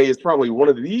this day is probably one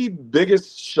of the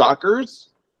biggest shockers.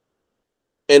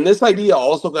 And this idea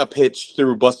also got pitched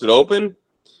through Busted Open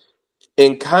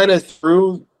and kind of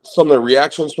through some of the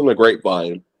reactions from the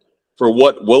grapevine for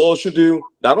what Willow should do,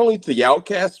 not only to the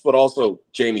Outcasts, but also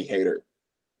Jamie Hayter.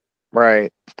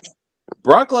 Right.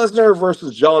 Brock Lesnar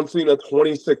versus John Cena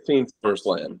 2016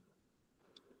 SummerSlam.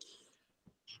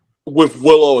 With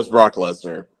Willow as Brock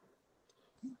Lesnar.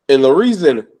 And the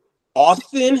reason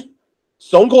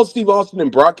Stone Cold Steve Austin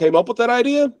and Brock came up with that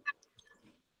idea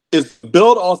is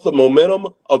build off the momentum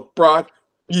of Brock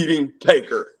beating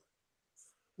Taker.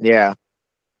 Yeah.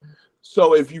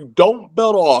 So if you don't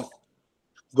build off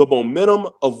the momentum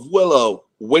of Willow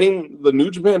winning the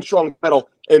New Japan Strong title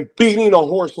and beating a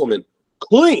horsewoman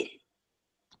clean,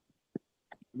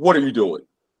 what are you doing?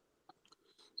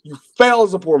 You fail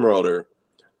as a promoter.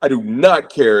 I do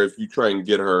not care if you try and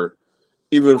get her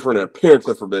even for an appearance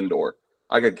at Forbidden Door.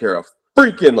 I could care a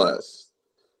freaking less.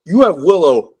 You have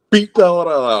Willow beat the hell out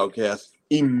of Outcast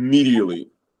immediately.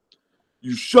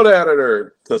 You should have added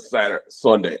her to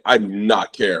Sunday. I do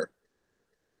not care.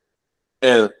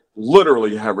 And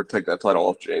literally have her take that title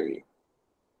off Jamie.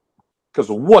 Because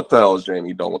what the hell has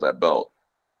Jamie done with that belt?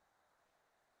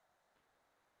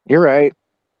 You're right.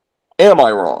 Am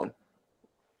I wrong?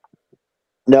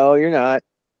 No, you're not.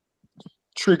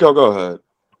 Trico, go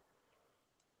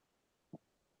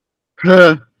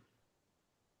ahead.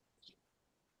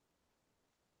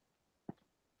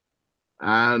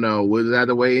 I don't know. We'll have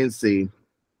to wait and see.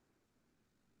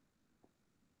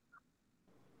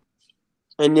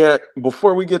 And yet,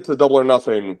 before we get to Double or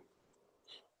Nothing,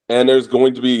 and there's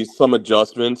going to be some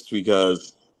adjustments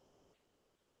because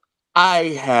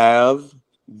I have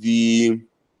the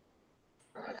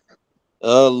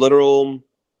literal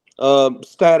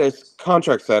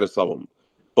contract status of them.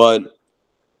 But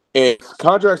it's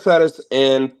contract status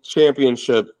and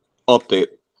championship update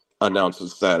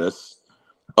announces status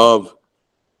of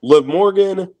Liv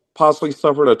Morgan possibly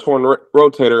suffered a torn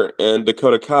rotator and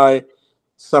Dakota Kai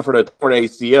suffered a torn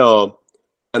ACL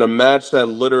in a match that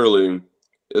literally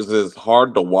is as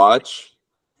hard to watch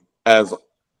as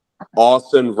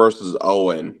Austin versus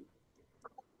Owen.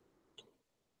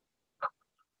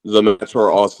 The match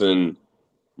where Austin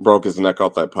broke his neck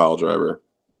off that pile driver.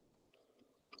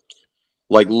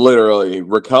 Like, literally,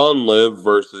 Raquel and Liv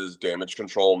versus Damage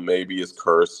Control may be as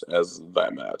cursed as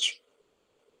that match.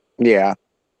 Yeah.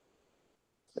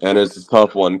 And it's a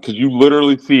tough one because you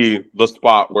literally see the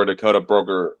spot where Dakota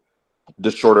broke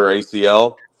the shorter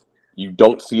ACL. You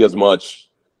don't see as much,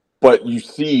 but you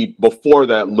see before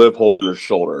that Liv holding her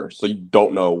shoulder, so you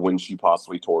don't know when she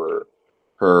possibly tore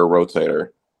her rotator.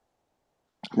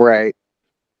 Right.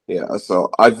 Yeah, so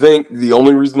I think the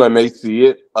only reason I may see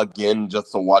it again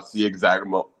just to watch the exact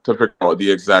to figure out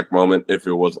the exact moment if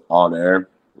it was on air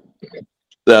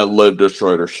that Liv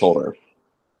destroyed her shoulder.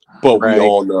 But we Right.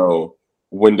 all know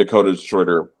when Dakota destroyed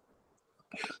her.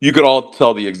 You could all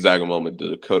tell the exact moment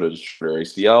Dakota destroyed her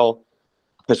ACL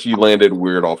because she landed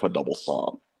weird off a double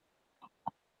stomp.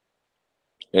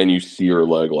 And you see her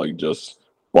leg like just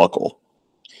buckle.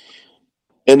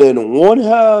 And then one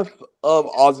half of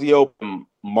Aussie Open,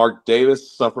 Mark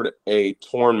Davis suffered a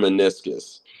torn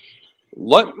meniscus.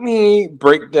 Let me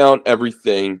break down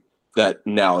everything that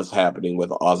now is happening with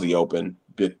Aussie Open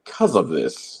because of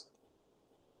this.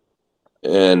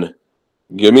 And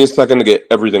give me a second to get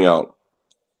everything out.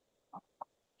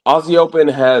 Aussie Open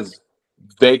has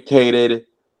vacated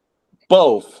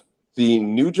both the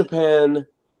New Japan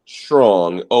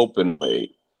Strong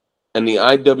Openweight and the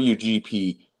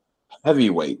IWGP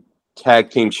Heavyweight Tag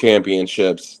Team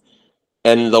Championships,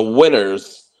 and the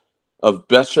winners of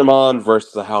Bishamon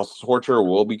versus the House of Torture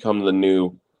will become the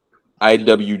new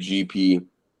IWGP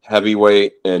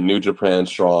Heavyweight and New Japan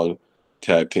Strong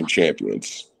Tag Team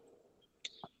Champions.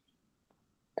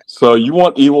 So you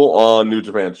want Evil on New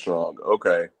Japan Strong.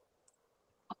 Okay.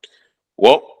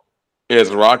 Well, it's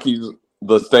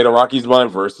the State of Rocky's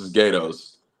Mind versus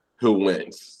Gatos. Who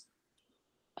wins?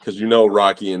 Because you know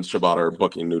Rocky and Shibata are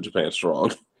booking New Japan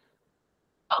Strong.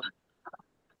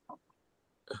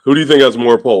 Who do you think has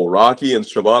more pull, Rocky and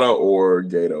Shibata or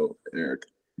Gato, Eric,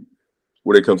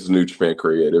 when it comes to New Japan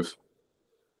Creative?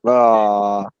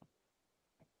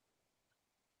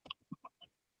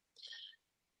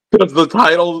 Because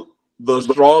the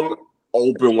Strong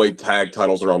Openweight tag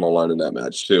titles are on the line in that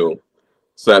match, too.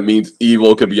 So that means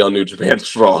Evil could be on New Japan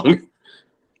Strong.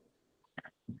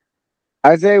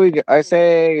 I say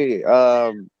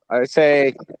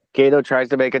Gato tries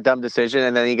to make a dumb decision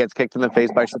and then he gets kicked in the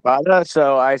face by Shibata.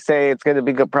 So I say it's going to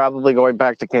be probably going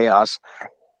back to chaos.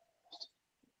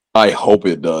 I hope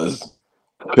it does.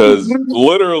 Because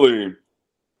literally,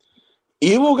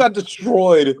 Evil got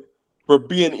destroyed for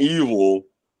being evil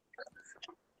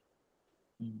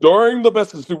during the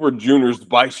Best of Super Juniors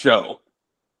by Show,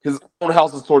 his own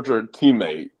House of Torture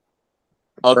teammate,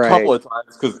 a couple of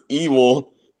times because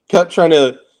Evil kept trying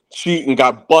to cheat and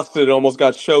got busted and almost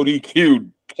got Show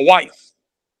DQ'd twice.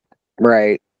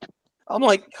 Right. I'm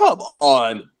like, come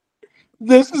on.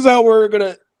 This is how we're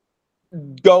going to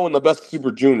go in the Best of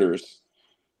Super Juniors.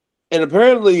 And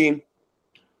apparently,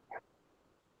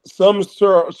 some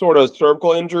sort of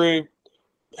cervical injury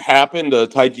happened to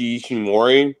Taiji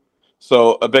Ishimori.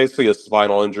 So basically a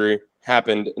spinal injury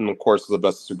happened in the course of the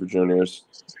Best of Super Juniors.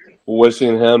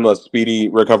 Wishing him a speedy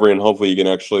recovery and hopefully he can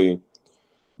actually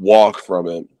walk from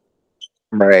it.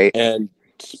 Right. And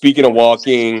speaking of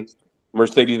walking,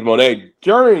 Mercedes Moné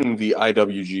during the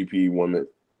IWGP Women,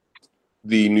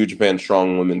 the New Japan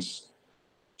Strong Women's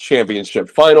Championship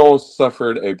Finals,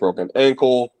 suffered a broken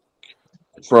ankle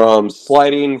from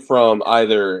sliding from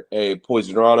either a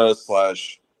Poison Rana /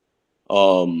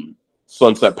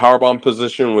 Sunset Powerbomb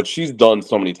position, which she's done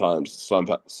so many times.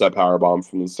 Sunset Powerbomb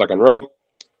from the second row.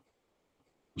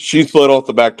 She slid off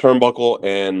the back turnbuckle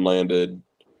and landed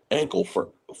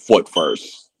foot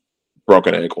first.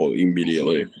 Broken ankle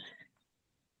immediately.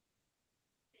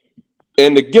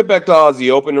 And to get back to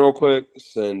Aussie Open real quick,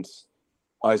 since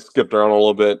I skipped around a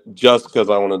little bit, just because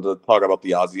I wanted to talk about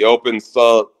the Aussie Open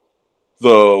stuff,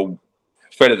 the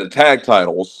fate of the tag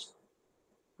titles.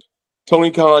 Tony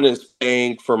Khan is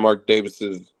paying for Mark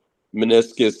Davis's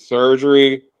meniscus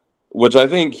surgery, which I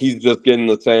think he's just getting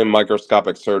the same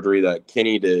microscopic surgery that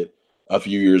Kenny did a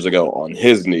few years ago on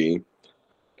his knee.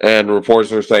 And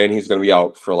reports are saying he's going to be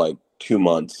out for like 2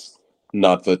 months,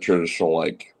 not the traditional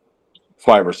like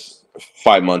 5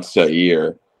 months to a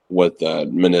year with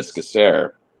meniscus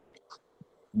tear.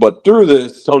 But through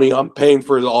this, Tony, I'm paying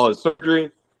for all his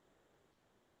surgery,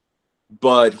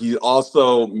 but he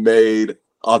also made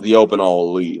the Open All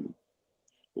Elite,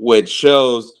 which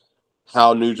shows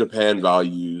how New Japan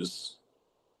values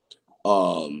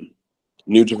foreign /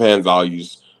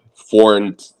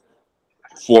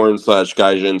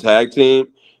 Gaijin tag team,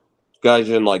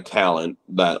 Gaijin like talent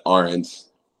that aren't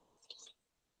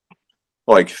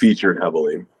like featured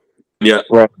heavily. Yet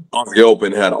Right. the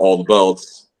Open had all the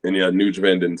belts, and yet New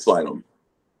Japan didn't sign them.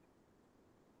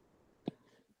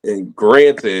 And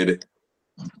granted,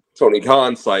 Tony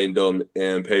Khan signed them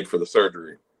and paid for the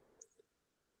surgery,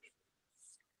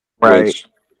 Right. which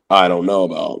I don't know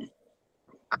about,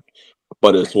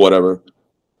 but it's whatever.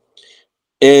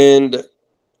 And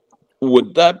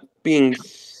with that being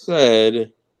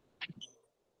said,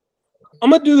 I'm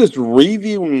gonna do this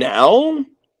review now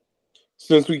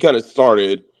since we kind of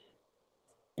started,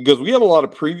 because we have a lot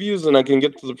of previews, and I can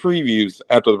get to the previews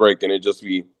after the break, and it just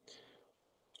be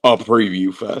a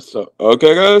preview fest. So,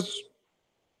 okay, guys?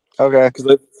 Okay. Because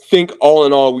I think all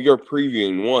in all, we are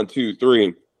previewing 1, 2,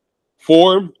 3,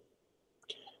 4,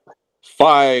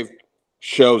 5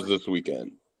 shows this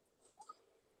weekend.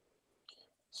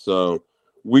 So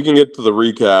we can get to the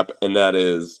recap, and that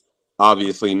is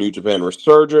obviously New Japan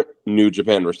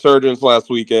Resurgence last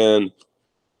weekend.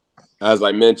 As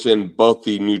I mentioned, both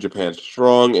the New Japan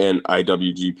Strong and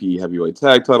IWGP Heavyweight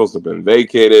Tag titles have been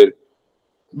vacated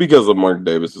because of Mark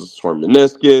Davis's torn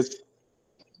meniscus.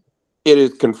 It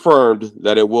is confirmed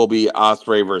that it will be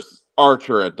Ospreay versus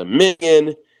Archer at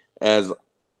Dominion, as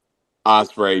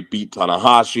Ospreay beat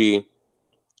Tanahashi.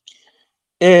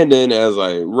 And then, as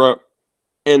I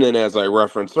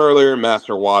referenced earlier,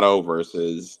 Master Wato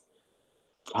versus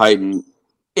Titan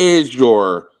is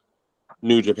your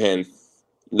New Japan,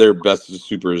 their Best of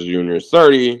Super Juniors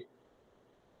 30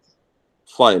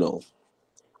 final.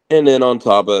 And then on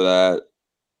top of that,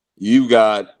 you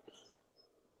got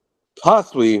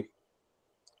possibly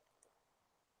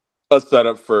a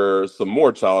setup for some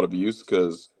more child abuse,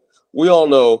 because we all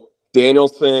know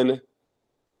Danielson's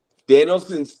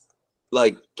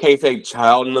like kayfabe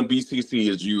child in the BCC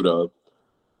is Yuta.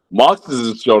 Mox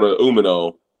is Shota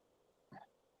Umino.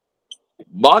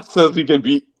 Mox says he can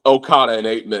beat Okada in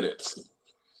 8 minutes.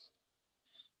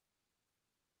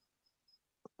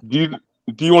 Do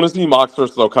you want to see Mox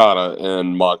versus Okada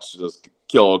and Mox just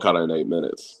kill Okada in 8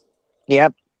 minutes?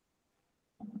 Yep.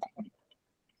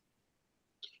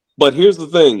 But here's the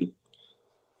thing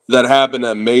that happened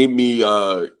that made me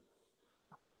I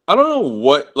don't know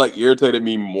what like irritated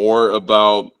me more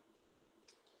about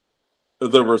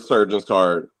the Resurgence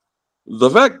card. The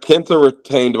fact Kenta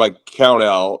retained by count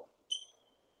out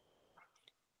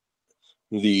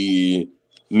the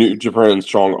New Japan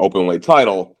Strong Openweight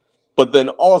title, but then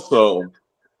also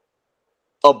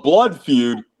a blood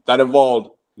feud that involved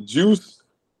Juice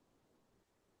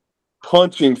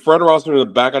punching Fred Rosser in the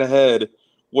back of the head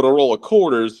with a roll of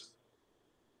quarters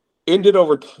ended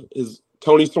over his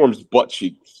Tony Storm's butt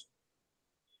cheeks.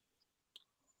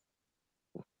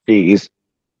 Jeez.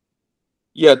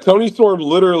 Yeah, Tony Storm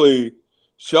literally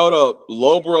showed up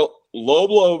low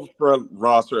blow Fred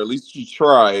Rosser. At least she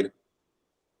tried.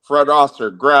 Fred Rosser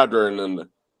grabbed her and then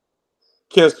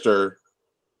kissed her.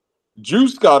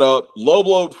 Juice got up, low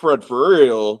blowed Fred for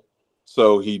real,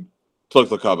 so he took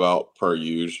the cup out per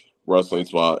usual wrestling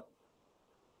spot.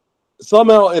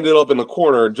 Somehow ended up in the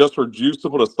corner just for Juice to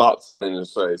put a stop sign in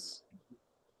his face.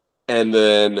 And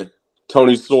then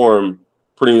Tony Storm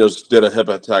pretty much did a hip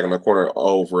attack in the corner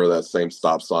over that same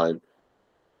stop sign.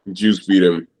 Juice beat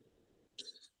him.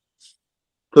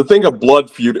 To think a blood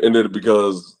feud ended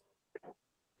because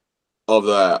of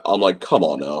that, I'm like, come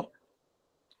on now.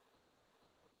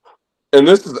 And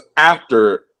this is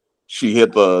after she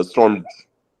hit the Storm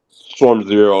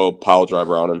Zero pile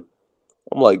driver on him.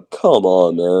 I'm like, come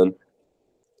on, man.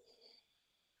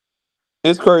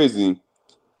 It's crazy.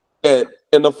 And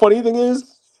the funny thing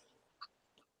is,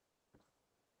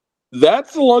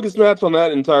 that's the longest match on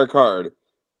that entire card.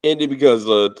 Ended because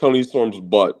of Tony Storm's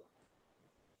butt.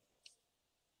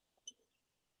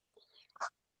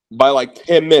 By like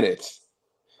 10 minutes.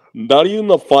 Not even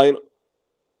the final.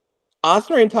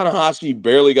 Ospreay and Tanahashi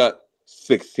barely got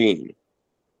 16.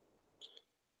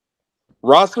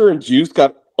 Rosser and Juice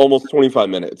got almost 25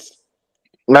 minutes.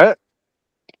 Right?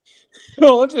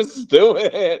 No, let's just do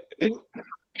it.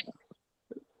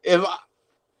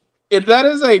 If that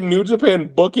is a New Japan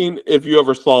booking, if you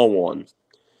ever saw one,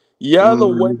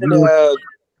 the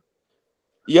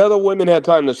women had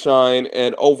time to shine,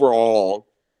 and overall,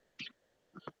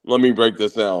 let me break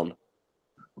this down.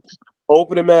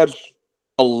 Opening match,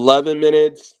 11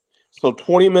 minutes, so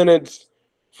 20 minutes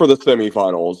for the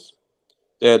semifinals.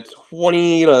 They had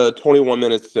 20 to 21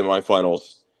 minutes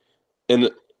semifinals, and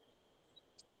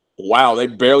wow, they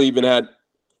barely even had.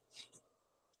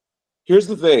 Here's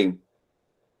the thing: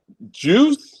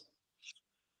 Juice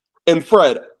and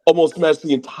Fred almost matched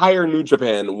the entire New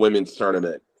Japan women's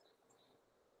tournament.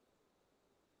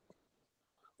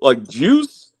 Like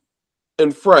Juice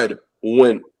and Fred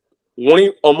went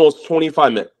 20, almost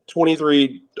 25 minutes,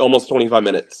 23, almost 25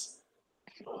 minutes.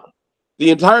 The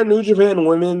entire New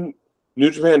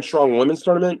Japan Strong Women's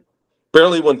Tournament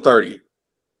barely went 30.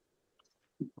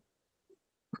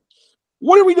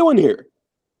 What are we doing here?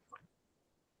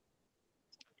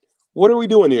 What are we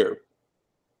doing here?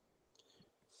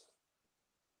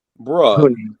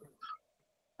 Bruh.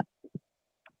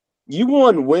 You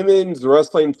want women's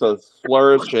wrestling to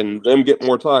flourish and them get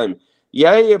more time.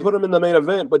 Yeah, you put him in the main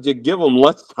event, but you give him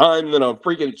less time than a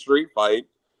freaking street fight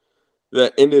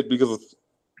that ended because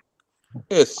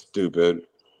it's stupid.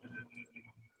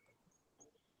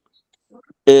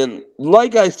 And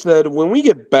like I said, when we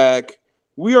get back,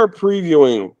 we are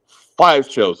previewing 5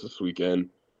 shows this weekend.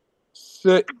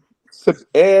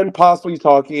 And possibly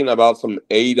talking about some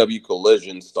AEW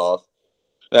Collision stuff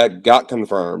that got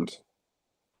confirmed.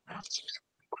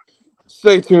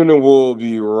 Stay tuned and we'll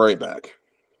be right back.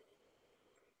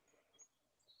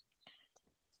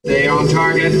 Stay on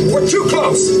target. We're too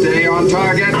close. Stay on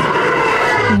target.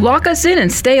 Lock us in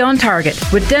and stay on target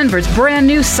with Denver's brand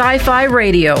new sci-fi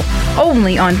radio.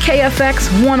 Only on KFX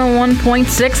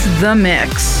 101.6 The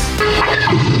Mix.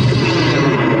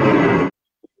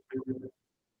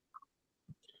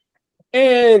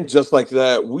 And just like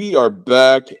that, we are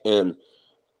back, and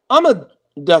I'm going to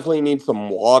definitely need some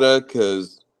water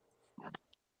because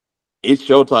it's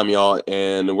showtime, y'all,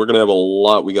 and we're going to have a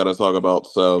lot we got to talk about.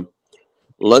 So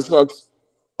let's not,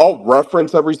 I'll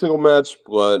reference every single match,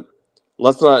 but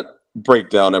let's not break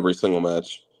down every single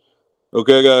match.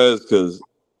 Okay, guys, because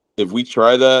if we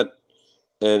try that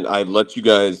and I let you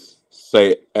guys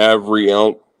say every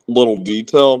little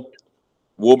detail,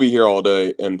 we'll be here all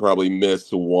day and probably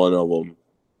miss one of them.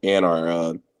 And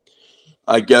our,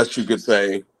 I guess you could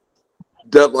say,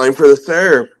 deadline for this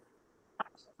air.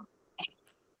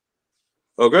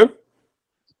 Okay?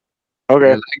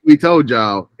 Okay. And like we told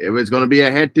y'all, it was going to be a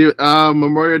hectic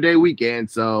Memorial Day weekend,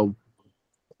 so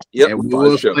Yep, we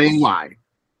will explain why.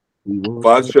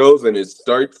 5 shows, and it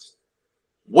starts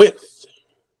with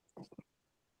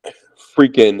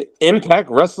freaking Impact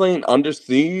Wrestling Under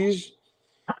Siege.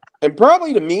 And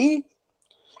probably to me,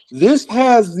 this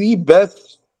has the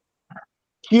best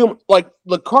like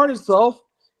the card itself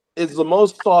is the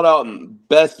most thought out and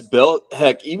best built.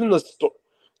 Heck, even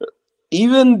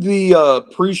the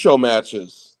pre-show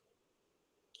matches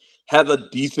have a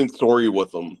decent story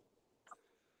with them.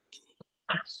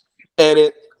 And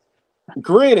it,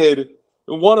 granted,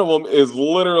 one of them is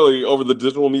literally over the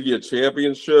Digital Media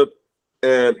Championship,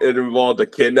 and it involved a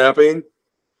kidnapping,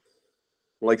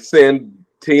 like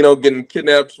Santino getting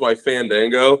kidnapped by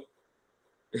Fandango.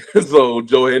 So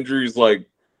Joe Hendry's like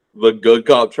the good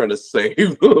cop trying to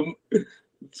save him,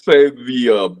 save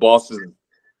the boss's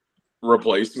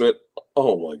replacement.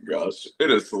 Oh my gosh, it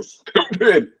is so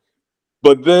stupid.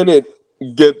 But then it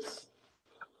gets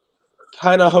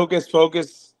kind of hocus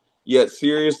pocus, yet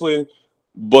seriously.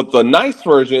 But the nice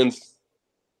versions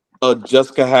of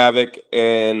Jessica Havoc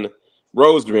and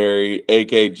Rosemary,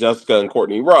 aka Jessica and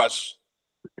Courtney Rush,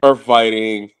 are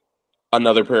fighting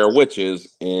another pair of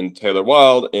witches in Taylor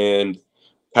Wilde and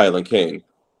Kylan King.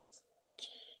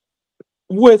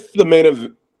 With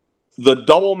the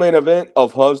double main event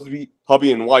of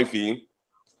Hubby and Wifey.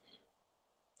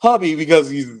 Hubby, because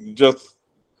he's just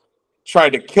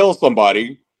tried to kill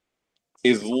somebody,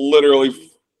 is literally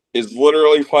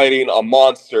fighting a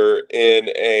monster in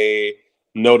a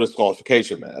no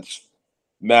disqualification match.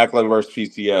 Macklin versus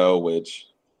PCO, which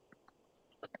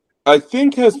I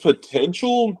think has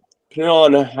potential depending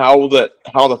on how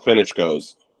the finish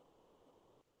goes.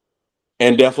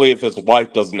 And definitely if his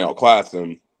wife doesn't outclass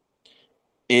him,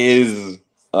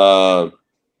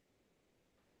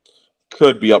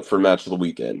 could be up for match of the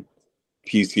weekend.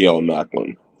 PCO and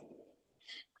Macklin.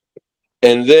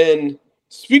 And then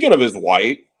speaking of his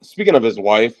wife,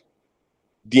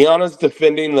 Deanna's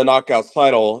defending the Knockouts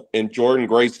title in Jordan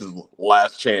Grace's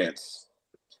last chance.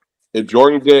 If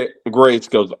Jordan Grace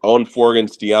goes 0-4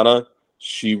 against Deanna,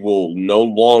 she will no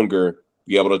longer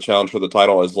be able to challenge for the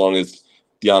title as long as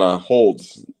Deanna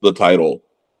holds the title.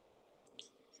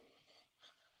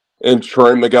 And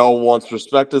Trey Miguel wants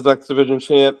respect as X Division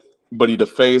champ, but he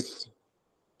defaced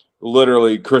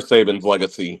literally Chris Sabin's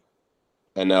legacy.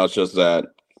 And now it's just that.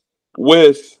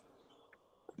 With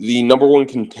the number one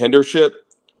contendership,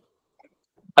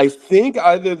 I think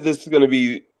either this is going to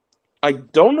be, I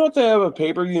don't know if they have a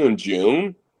pay-per-view in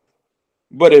June,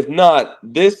 but if not,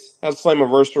 this has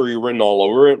Slammiversary written all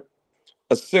over it.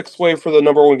 A 6-way for the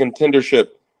number one contendership.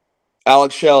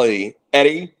 Alex Shelley,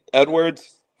 Eddie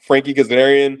Edwards, Frankie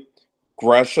Kazarian,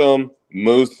 Gresham,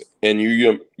 Moose, and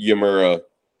Yuya Yamura.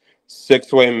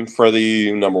 6-way for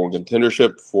the number one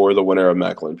contendership for the winner of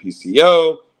Macklin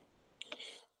PCO.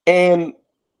 And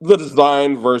the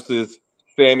design versus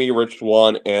Sammy, Rich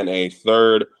One, and a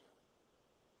third.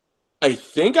 I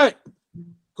think Eric,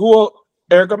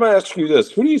 I'm going to ask you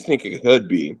this. Who do you think it could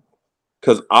be?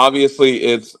 Because obviously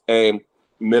it's a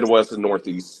Midwest and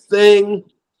Northeast thing.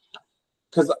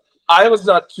 Because I was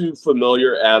not too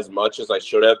familiar as much as I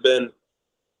should have been,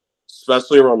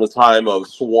 especially around the time of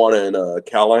Swan and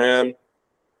Callahan.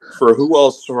 For who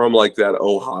else from like that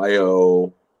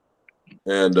Ohio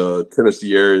and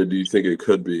Tennessee area do you think it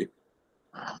could be?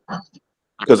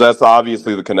 Because that's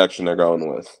obviously the connection they're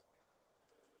going with.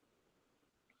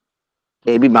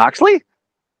 Maybe Moxley?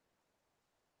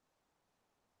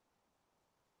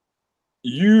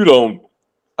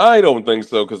 I don't think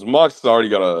so, because Mox already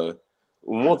got a.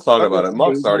 We'll talk about it.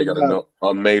 Mox already got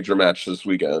a major match this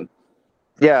weekend.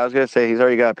 Yeah, I was gonna say he's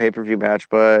already got a pay-per-view match,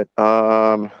 but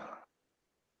I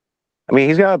mean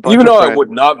he's got a bunch Even of though I friends.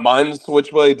 would not mind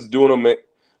Switchblades doing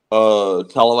a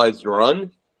televised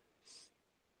run,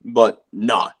 but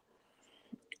not.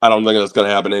 I don't think that's going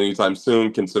to happen anytime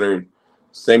soon, considering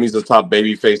Sammy's the top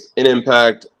babyface in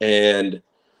Impact and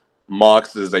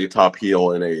Mox is a top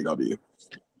heel in AEW.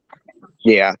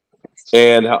 Yeah.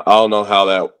 And I don't know how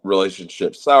that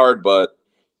relationship soured, but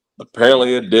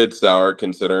apparently it did sour,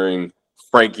 considering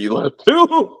Frankie left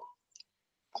too.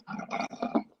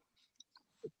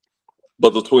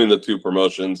 But between the two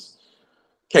promotions,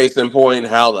 case in point,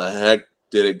 how the heck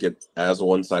did it get as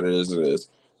one-sided as it is?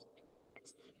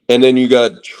 And then you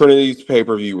got Trinity's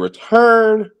pay-per-view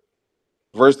return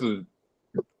versus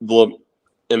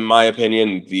in my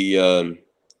opinion, the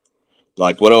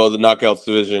widow of the Knockouts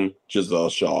division, Giselle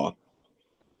Shaw.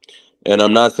 And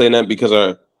I'm not saying that because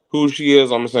of who she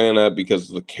is. I'm saying that because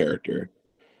of the character.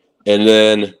 And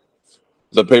then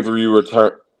the pay-per-view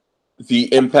return,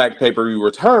 the Impact pay-per-view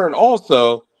return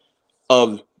also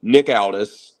of Nick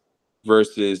Aldis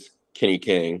versus Kenny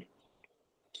King,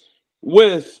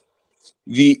 with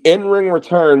the in-ring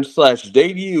return /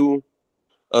 debut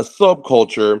of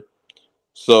Subculture.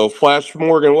 So Flash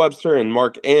Morgan Webster and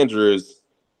Mark Andrews,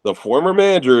 the former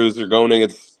Andrews, are going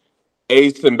against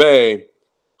Ace and Bay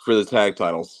for the tag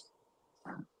titles.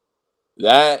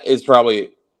 That is probably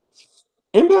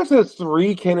Impact has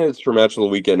 3 candidates for match of the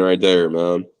weekend right there,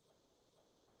 man.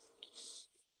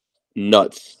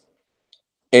 Nuts.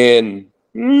 And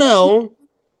no,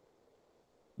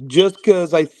 just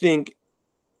because I think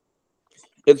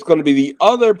it's going to be the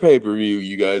other pay-per-view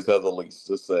you guys have the least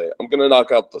to say. I'm going to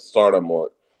knock out the Stardom one.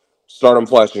 Stardom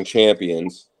Flashing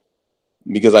Champions.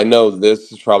 Because I know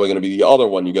this is probably going to be the other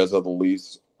one you guys have the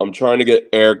least. I'm trying to get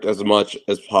Eric as much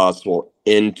as possible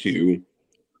into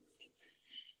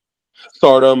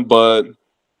Stardom, but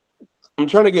I'm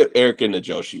trying to get Eric into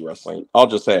Joshi Wrestling. I'll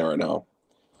just say it right now.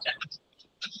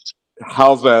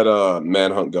 How's that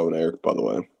Manhunt going, Eric, by the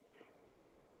way?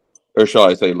 Or shall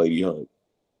I say Lady Hunt?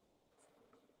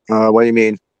 What do you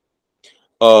mean?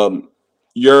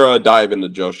 You're dive into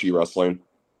Joshi Wrestling.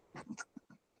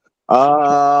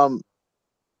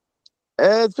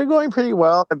 It's been going pretty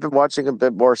well. I've been watching a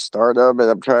bit more Stardom, and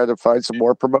I'm trying to find some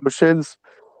more promotions.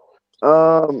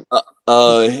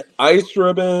 Ice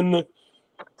Ribbon,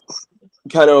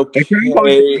 kind of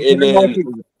okay, and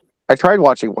then I tried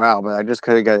watching WoW, but I just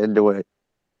couldn't get into it.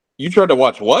 you tried to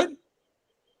watch what?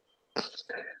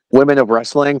 Women of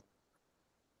Wrestling.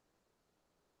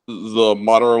 The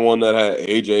modern one that had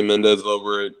AJ Mendez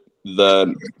over it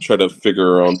that tried to figure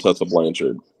her own Tessa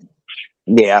Blanchard.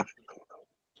 Yeah.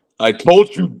 I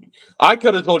told you. I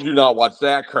could have told you not watch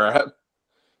that crap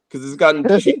because it's gotten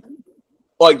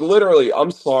like literally. I'm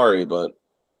sorry, but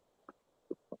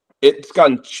it's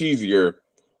gotten cheesier,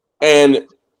 and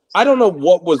I don't know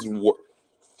what was.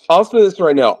 I'll say this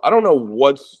right now. I don't know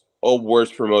what's a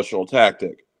worse promotional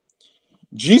tactic.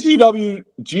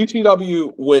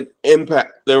 GTW went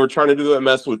Impact. They were trying to do that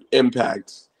mess with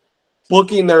Impact,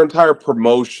 booking their entire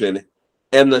promotion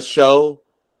and the show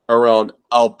around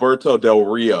Alberto Del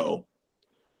Rio.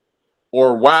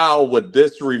 Or WoW with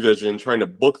this revision trying to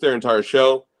book their entire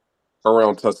show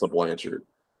around Tessa Blanchard.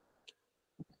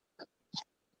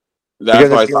 That's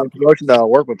because why it's the only promotion that'll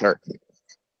work with her.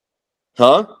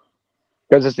 Huh?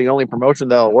 Because it's the only promotion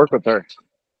that'll work with her.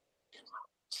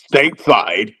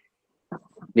 Stateside.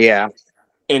 Yeah.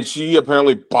 And she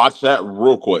apparently botched that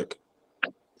real quick.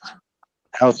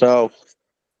 How so?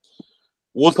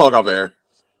 We'll talk off air.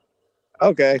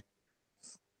 Okay.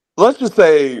 Let's just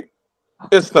say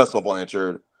it's Tessa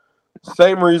Blanchard.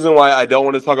 Same reason why I don't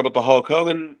want to talk about the Hulk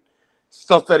Hogan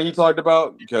stuff that he talked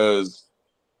about, because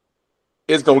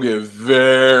it's going to get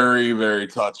very, very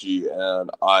touchy, and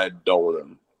I don't want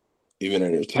to even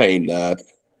entertain that.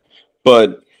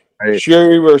 But Right.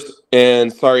 Sherry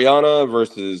and Sariana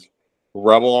versus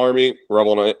Rebel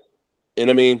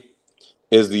Enemy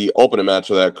is the opening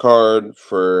match of that card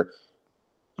for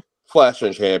Flash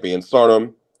and Champion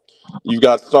Stardom. You've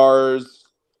got Stars,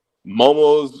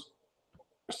 Momo's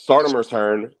Stardom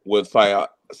return with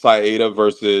Saida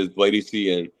versus Lady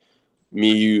C and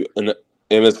Miyu and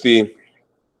MSC.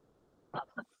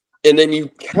 And then you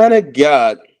kind of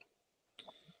got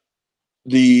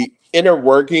the inner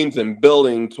workings and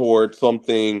building towards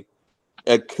something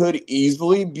that could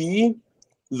easily be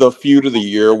the feud of the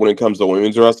year when it comes to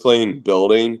women's wrestling,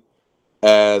 building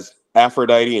as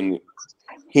Aphrodite and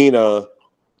Hina,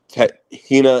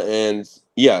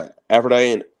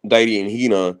 Aphrodite and Deity and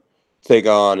Hina take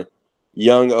on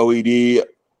Young OED,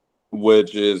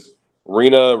 which is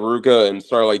Rena, Ruka, and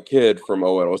Starlight Kid from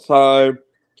ONOSI.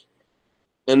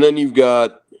 And then you've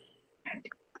got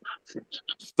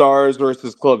Stars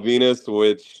versus Club Venus,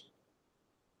 which...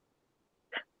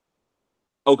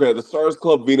 Okay, the Stars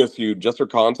Club Venus feud, just for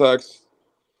context,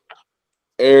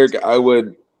 Eric, I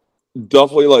would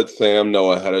definitely let Sam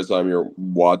know ahead of time you're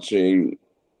watching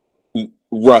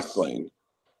wrestling.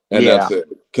 And Yeah. that's it.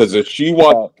 Because if she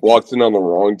walks in on the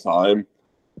wrong time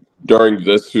during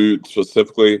this feud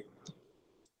specifically,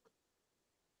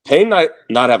 Payne not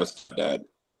have a stepdad.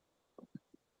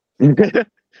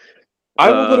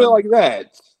 I will put it like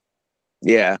that.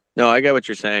 Yeah. No, I get what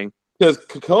you're saying. Because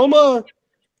Kakoma,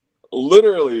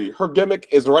 literally, her gimmick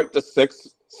is right to 6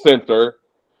 center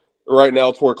right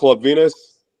now toward Club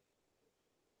Venus.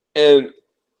 And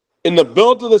in the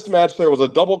build to this match, there was a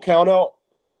double countout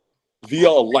via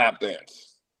a lap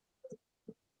dance.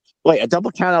 Wait, a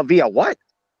double count out via what?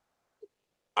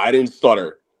 I didn't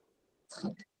stutter.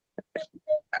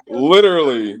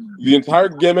 Literally, the entire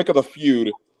gimmick of the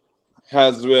feud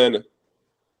has been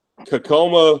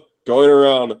Kakoma going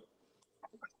around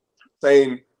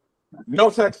saying no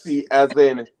sexy, as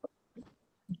in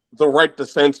the right to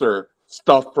censor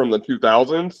stuff from the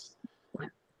 2000s.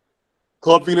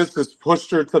 Club Venus has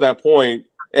pushed her to that point,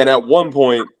 and at one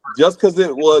point, just because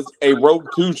it was a Rogue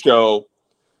 2 show,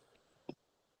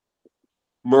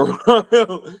 Mariah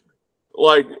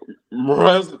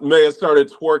may have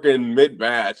started twerking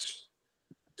mid-match.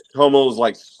 Kakoma was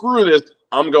like, screw this,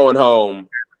 I'm going home.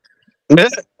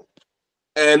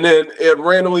 And then it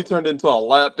randomly turned into a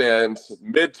lap dance,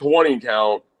 mid-20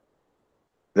 count.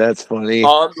 That's funny.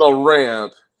 On the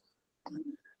ramp.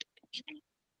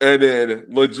 And then,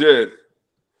 legit,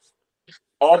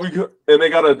 and they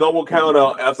got a double count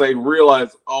out as they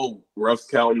realized, oh, ref's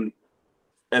counting,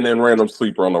 and then random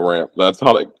sleeper on the ramp. That's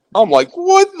how I'm like,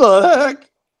 what the heck?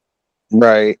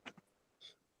 Right.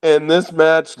 And this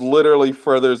match literally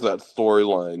furthers that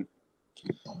storyline.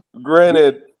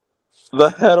 Granted, the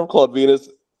head of Club Venus,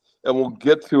 and we'll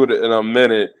get to it in a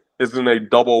minute, is in a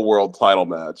double world title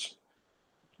match.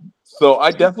 So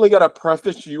I definitely got to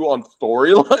preface you on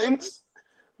storylines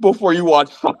before you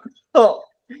watch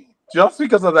just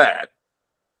because of that.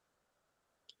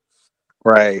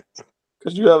 Right.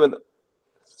 Because you haven't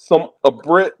a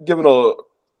Brit giving a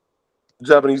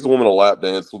Japanese woman a lap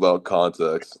dance without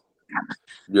context,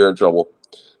 you're in trouble.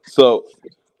 So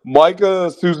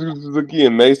Micah, Suzuki,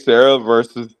 and May Sarah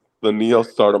versus the Neo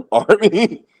Stardom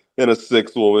Army in a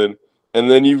 6-woman.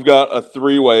 And then you've got a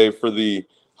 3-way for the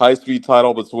high-speed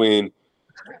title between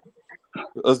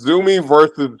Azumi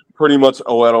versus pretty much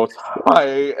Oedo Tai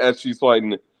as she's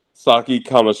fighting Saki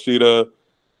Kashima,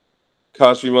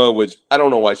 which I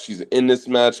don't know why she's in this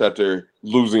match after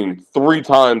losing 3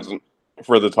 times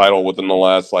for the title within the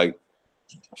last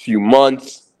few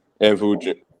months, and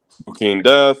Fukiin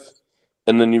Death.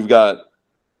 And then you've got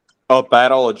a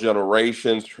battle of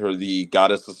generations for the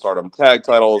Goddess of Stardom tag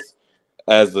titles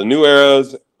as the New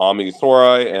Eras, Ami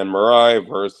Sorai and Mirai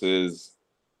versus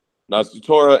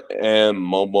Natsutora and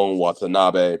Momo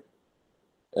Watanabe.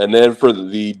 And then for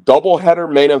the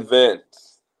doubleheader main event,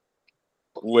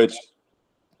 which,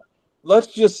 let's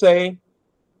just say,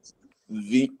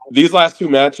 these last 2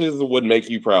 matches would make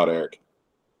you proud, Eric.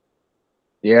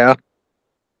 Yeah.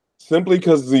 Simply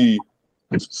because the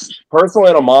personal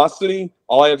animosity,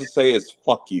 all I have to say is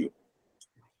fuck you.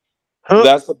 Huh?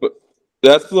 That's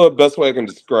the best way I can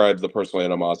describe the personal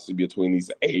animosity between these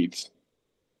 8.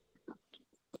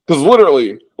 Because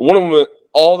literally, one of them,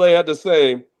 all they had to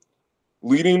say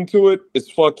leading to it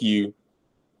is fuck you.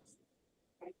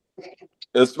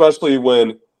 Especially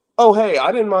when, oh, hey,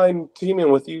 I didn't mind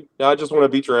teaming with you. I just want to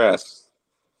beat your ass.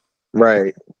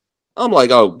 Right. I'm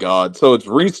like, oh, God. So it's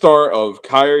restart of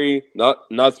Kairi, not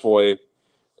Natsui,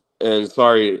 and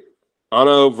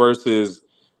Ano versus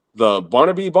the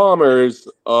Barnaby Bombers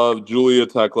of Julia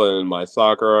Tekla and Mai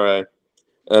Sakurai.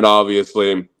 And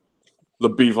obviously, the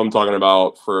beef I'm talking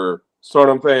about for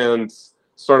Stardom fans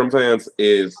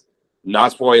is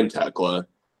Natsui and Tekla,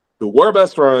 who were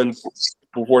best friends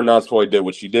before Natsui did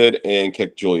what she did and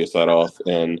kicked Julia's head off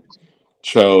and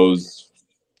chose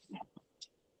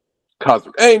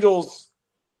Cosmic Angels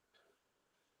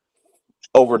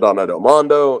over Donna Del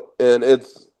Mondo. And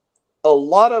it's a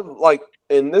lot of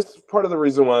and this is part of the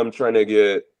reason why I'm trying to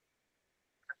get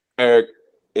Eric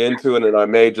into it, and I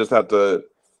may just have to.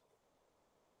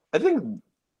 I think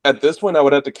at this point, I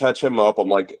would have to catch him up on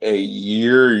like a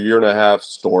year and a half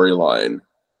storyline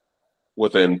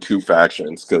within two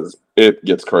factions because it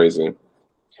gets crazy.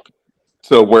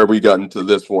 So where we got into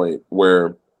this point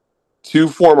where two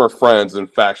former friends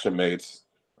and faction mates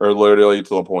are literally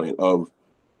to the point of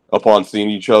upon seeing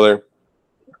each other,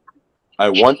 I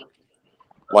want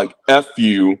like F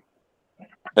you,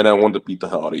 and I want to beat the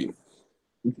hell out of you.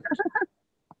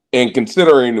 And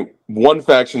considering one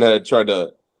faction had tried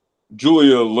to,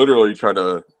 Julia literally tried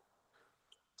to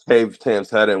cave Tam's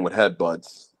head in with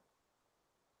headbutts.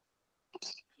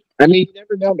 I mean, you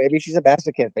never know. Maybe she's a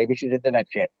masochist. Maybe she's into that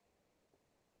shit.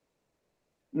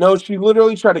 No, she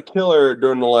literally tried to kill her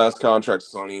during the last contract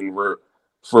signing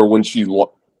for when she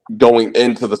going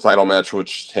into the title match,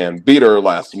 which Tam beat her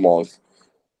last month.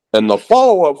 And the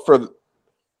follow-up for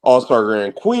All-Star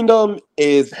Grand Queendom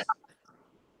is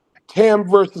Tam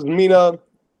versus Mina,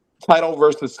 title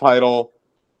versus title,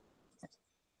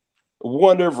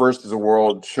 Wonder versus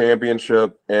World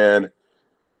Championship, and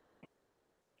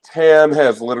Tam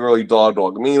has literally dog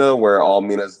Mina, where all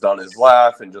Mina's done is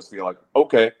laugh and just be like,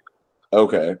 okay.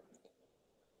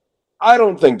 I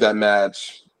don't think that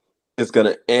match is going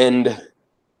to end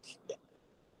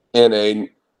in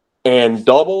and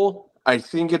double. I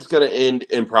think it's going to end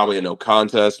in probably a no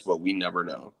contest, but we never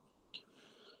know.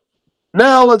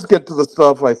 Now let's get to the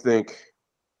stuff I think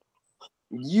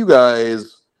you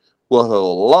guys will have a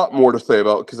lot more to say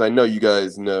about because I know you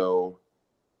guys know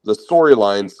the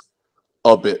storylines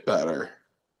a bit better.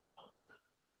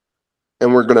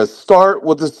 And we're going to start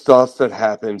with the stuff that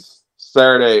happens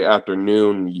Saturday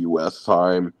afternoon U.S.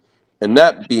 time, and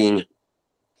that being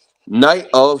Night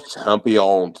of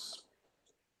Champions,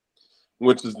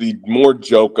 which is the more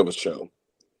joke of a show,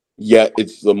 yet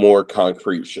it's the more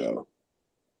concrete show.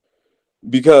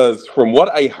 Because from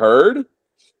what I heard,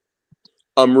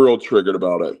 I'm real triggered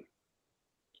about it.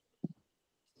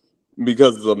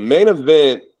 Because the main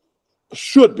event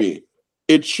should be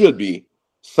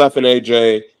Seth and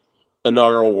AJ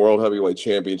inaugural World Heavyweight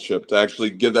Championship to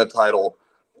actually give that title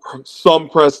some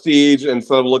prestige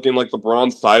instead of looking like the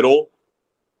bronze title.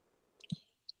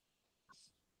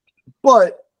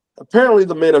 But apparently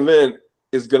the main event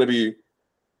is going to be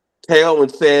KO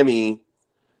and Sammy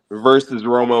versus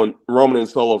Roman and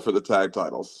Solo for the tag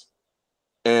titles.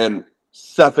 And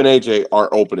Seth and AJ are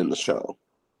opening the show.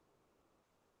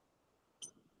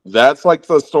 That's like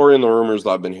the story and the rumors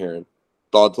I've been hearing.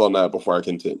 Thoughts on that before I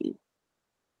continue?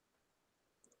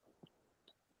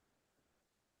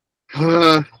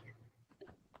 It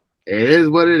is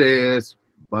what it is,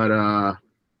 but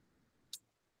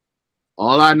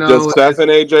all I know Just Seth and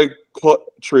AJ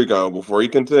Trico, before you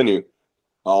continue,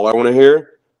 all I want to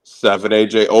hear, Seth and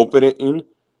AJ opening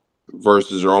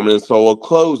versus Roman and Solo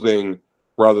closing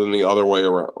rather than the other way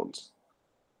around.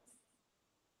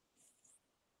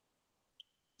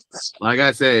 Like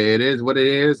I said, it is what it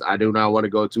is. I do not want to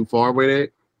go too far with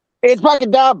it. It's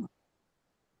fucking dumb.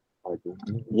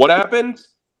 What happened?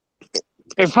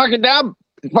 It's fucking dumb.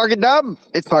 It's fucking dumb.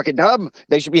 It's fucking dumb.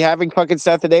 They should be having fucking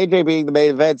Seth and AJ being the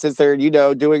main event since they're,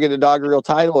 doing an inaugural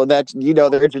title and that's,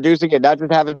 they're introducing it, not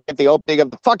just having it the opening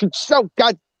of the fucking show.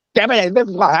 God damn it. This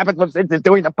is what happens when Vince is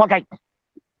doing the fucking.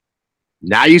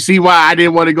 Now you see why I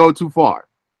didn't want to go too far.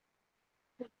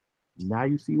 Now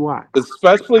you see why.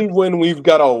 Especially when we've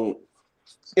got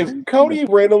if Cody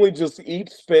randomly just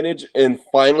eats spinach and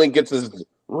finally gets his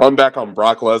run back on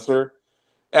Brock Lesnar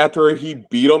after he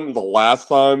beat him the last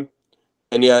time,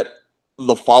 and yet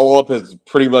the follow-up has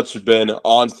pretty much been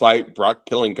on-site Brock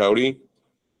killing Cody,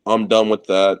 I'm done with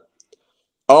that.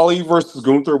 Ali versus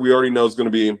Gunther, we already know is going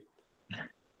to be...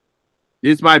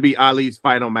 This might be Ali's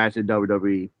final match in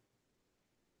WWE.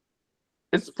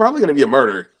 It's probably going to be a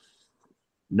murder.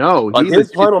 No. Like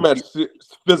his final match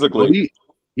physically.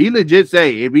 He legit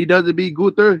say, if he doesn't beat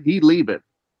Gunther, he's leaving.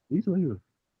 He's leaving.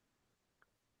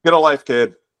 Get a life,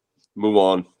 kid. Move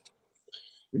on.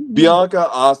 Bianca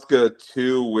Asuka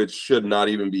 2, which should not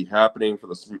even be happening for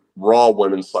the Raw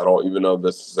Women's title, even though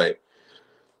this is a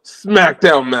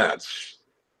SmackDown match.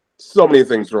 So many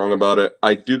things wrong about it.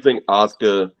 I do think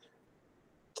Asuka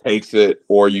takes it,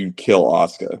 or you kill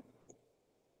Asuka.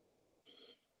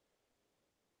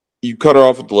 You cut her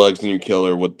off with the legs and you kill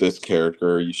her with this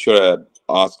character. You should have had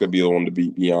Asuka be the one to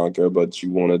beat Bianca, but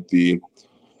you wanted the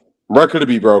record to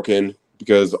be broken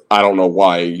because I don't know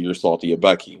why you're salty at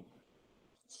Becky.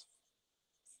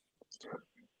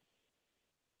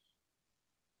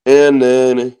 And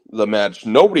then the match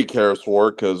nobody cares for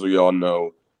because we all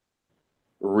know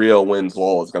Rhea wins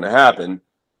all is going to happen.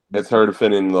 It's her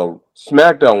defending the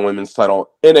SmackDown Women's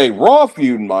title in a Raw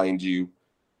feud, mind you,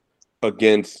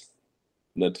 against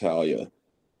Natalia.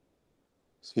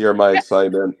 Hear my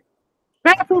excitement.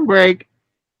 Bathroom break.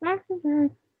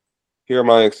 Hear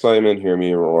my excitement. Hear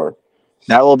me roar.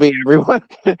 That will be everyone.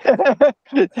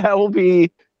 That will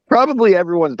be probably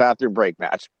everyone's bathroom break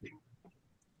match.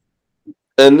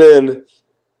 And then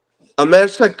a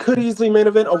match that could easily main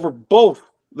event over both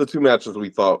the two matches we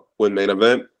thought would main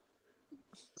event.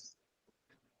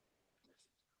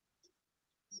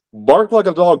 Bark like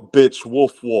a dog, bitch,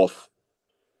 wolf, wolf.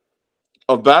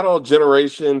 A battle of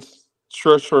generations,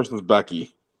 Trish versus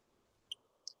Becky.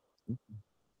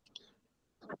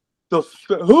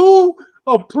 Who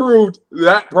approved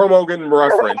that promo getting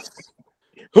referenced?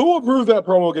 Who approved that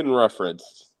promo getting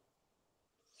referenced?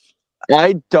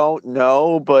 I don't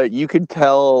know, but you could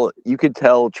tell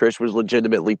Trish was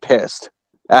legitimately pissed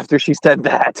after she said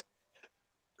that.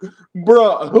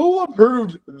 Bruh, who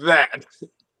approved that?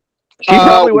 She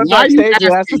probably went Why you backstage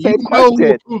and asked the asking? same You know who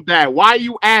question. approved that. Why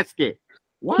you asking?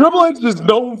 Why? Triple H is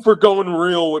known for going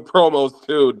real with promos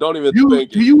too. Don't even think Do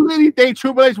it. you really think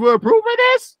Triple H will approve of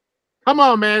this? Come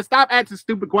on, man. Stop asking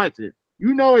stupid questions.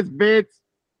 You know it's Vince.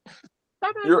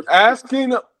 You're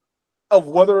asking of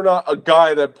whether or not a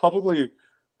guy that publicly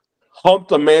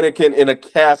humped a mannequin in a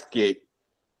casket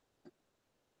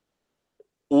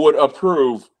would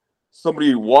approve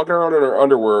somebody walking around in their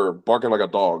underwear barking like a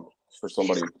dog for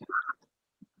somebody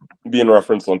being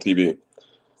referenced on TV.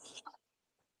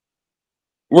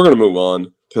 We're going to move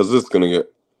on because this is going to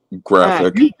get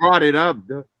graphic. You brought it up.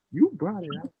 You brought it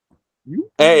up. You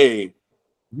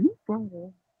brought it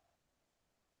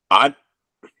up.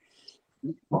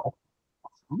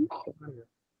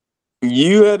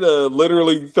 You had to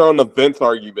literally throw in the Vince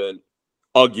argument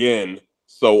again.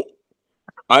 So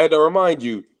I had to remind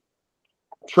you,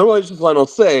 Triple H's final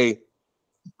say,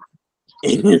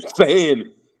 and you're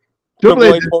saying Triple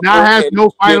H does not have no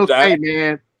final say,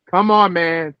 man. Come on,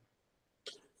 man.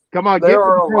 Come on, get with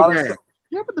the program.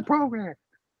 Get with the program.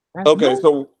 Okay,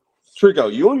 so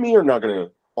Trico, you and me are not going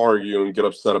to argue and get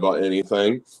upset about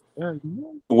anything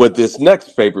with this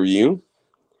next pay-per-view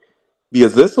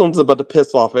because this one's about to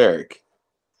piss off Eric.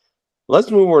 Let's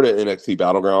move over to NXT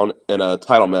Battleground and a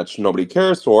title match nobody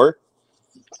cares for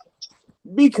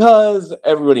because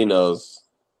everybody knows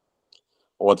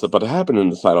what's about to happen in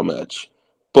the title match.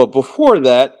 But before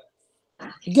that,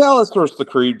 Gallus versus the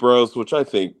Creed Bros, which I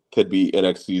think could be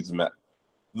NXT's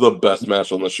the best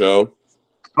match on the show.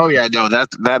 Oh yeah, no,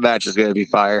 that match is gonna be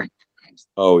fire.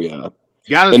 Oh yeah,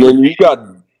 and then you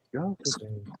got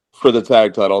for the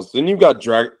tag titles. Then you've got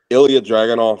Ilya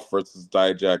Dragunov versus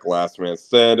Dijak Last Man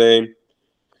Standing.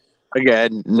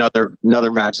 Again,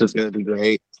 another match that's gonna be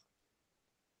great.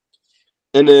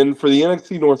 And then for the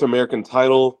NXT North American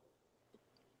title,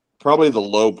 probably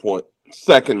the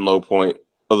second low point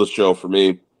of the show for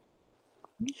me.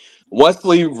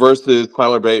 Wesley versus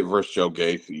Tyler Bate versus Joe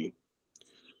Gacy.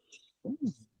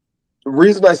 The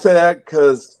reason I say that,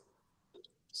 because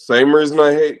same reason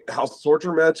I hate House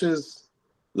Torture matches,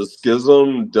 the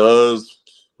Schism does.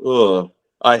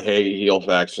 I hate heel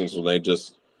factions when they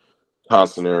just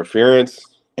constant interference,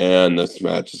 and this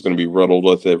match is going to be riddled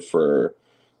with it for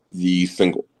a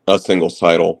singles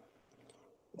title.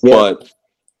 Yeah. But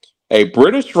a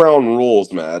British Round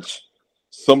Rules match.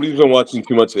 Somebody's been watching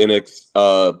too much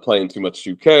NXT, playing too much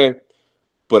 2K,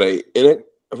 but a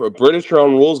British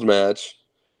Round Rules match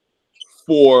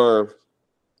for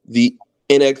the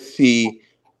NXT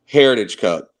Heritage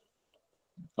Cup.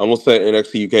 I almost said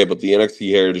NXT UK, but the NXT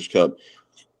Heritage Cup.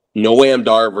 Noam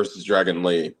Dar versus Dragon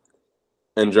Lee.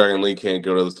 And Dragon Lee can't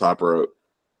go to the top rope.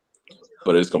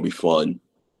 But it's going to be fun.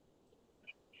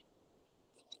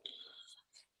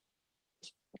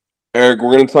 Eric,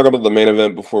 we're going to talk about the main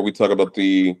event before we talk about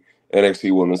the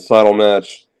NXT Women's title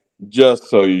match. Just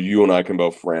so you and I can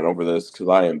both rant over this, because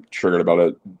I am triggered about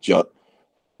it.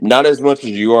 Not as much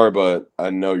as you are, but I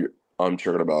know I'm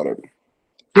triggered about it.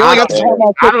 I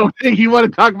don't think you want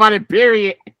to talk about it,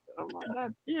 period.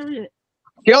 He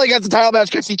only got the title match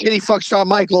because he kitty fucked Shawn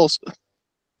Michaels.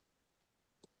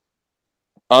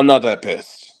 I'm not that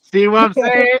pissed. See what I'm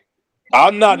saying?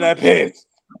 I'm not that pissed.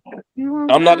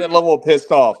 I'm not that level of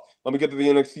pissed off. Let me get to the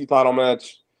NXT title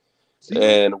match,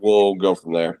 and we'll go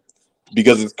from there.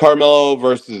 Because it's Carmelo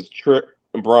versus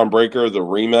Braun Breaker, the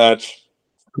rematch,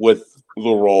 with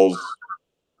the roles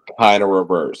kind of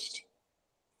reversed.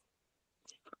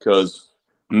 Because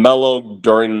Melo,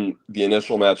 during the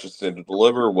initial match of Stand to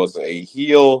Deliver, was a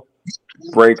heel.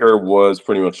 Breaker was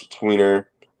pretty much a tweener.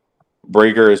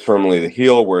 Breaker is firmly the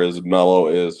heel, whereas Melo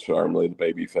is firmly the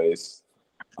babyface.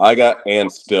 I got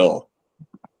and still.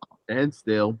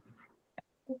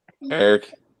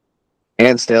 Eric.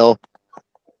 And still.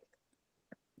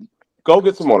 Go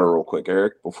get some water real quick,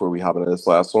 Eric, before we hop into this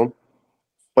last one.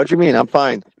 What do you mean? I'm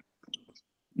fine.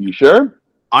 You sure?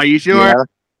 Are you sure? Yeah.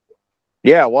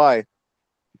 Yeah, why?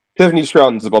 Tiffany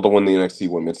Stratton's about to win the NXT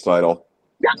Women's title.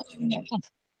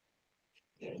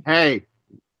 Hey,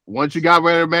 once you got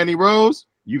rid of Mandy Rose,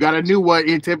 you got a new one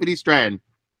in Tiffany Stratton.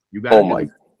 You got. Oh my!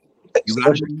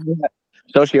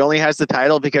 So she only has the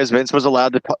title because Vince was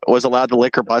allowed to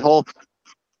lick her butthole.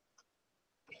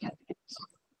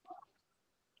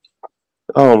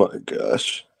 Oh my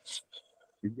gosh!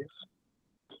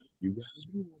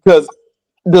 Because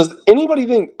does anybody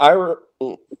think Lyra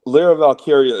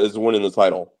Valkyria is winning the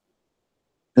title?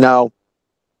 No.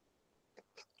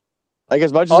 Like,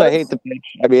 as much as I hate the pitch,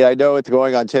 I mean, I know it's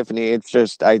going on Tiffany. It's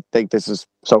just, I think this is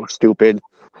so stupid.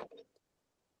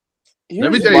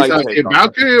 Let me tell you something. If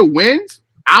Valkyria wins,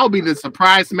 I'll be the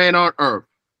surprised man on earth.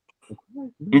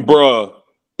 Bruh,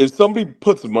 if somebody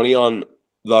puts money on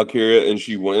Valkyria and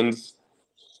she wins,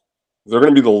 they're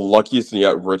going to be the luckiest and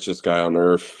yet richest guy on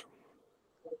earth.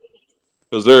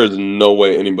 Because there is no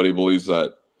way anybody believes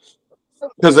that.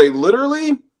 Because they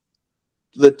literally,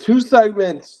 the two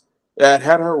segments that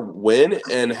had her win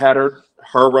and had her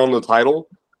around the title,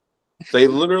 they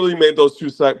literally made those two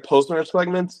post-match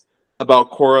segments about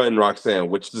Cora and Roxanne,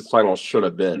 which this final should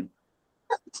have been.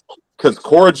 Because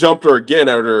Cora jumped her again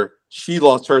after she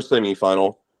lost her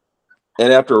semifinal.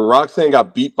 And after Roxanne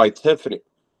got beat by Tiffany,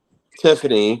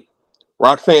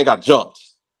 Roxanne got jumped.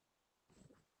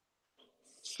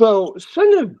 So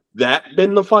shouldn't have that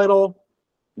been the final?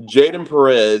 Jade and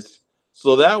Perez.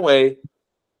 So that way,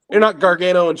 you're not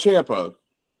Gargano and Ciampa.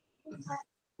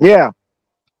 Yeah.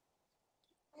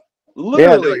 Literally.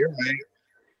 Yeah, no, you're right.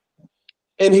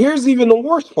 And here's even the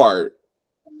worst part.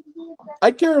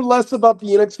 I care less about the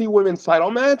NXT Women's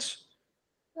title match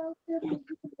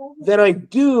than I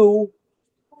do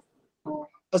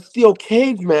a steel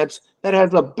cage match that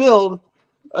has a build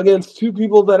against two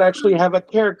people that actually have a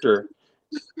character.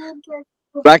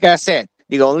 Like I said,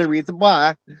 the only reason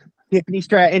why Tiffany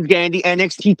Stratton's getting the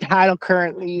NXT title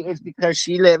currently is because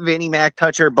she let Vinnie Mac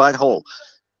touch her butthole.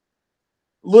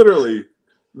 Literally.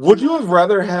 Would you have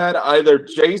rather had either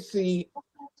JC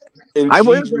and I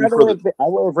would Gigi have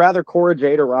rather Cora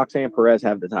Jade or Roxanne Perez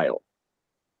have the title.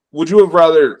 Would you have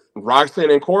rather Roxanne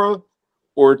and Cora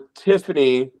or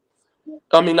Tiffany?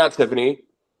 I mean, not Tiffany.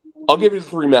 I'll give you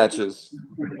 3 matches.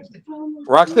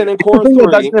 Roxanne and Cora 3.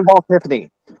 It doesn't involve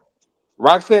Tiffany.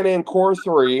 Roxanne and Cora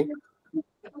 3.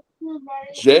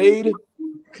 Jane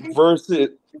versus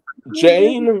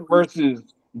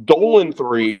Dolan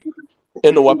 3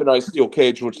 in the weaponized steel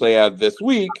cage, which they have this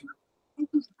week,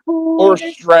 or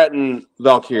Stratton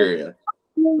Valkyria,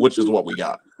 which is what we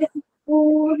got.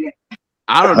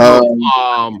 I don't know.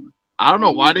 I don't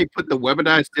know why they put the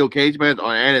weaponized steel cage match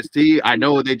on NXT. I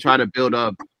know they try to build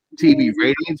up TV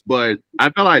ratings, but I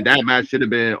feel like that match should have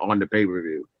been on the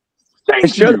pay-per-view.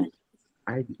 It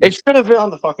should have been on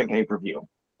the fucking pay-per-view.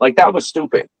 Like, that was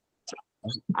stupid.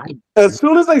 As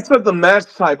soon as they said the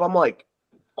match type, I'm like,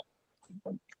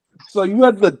 so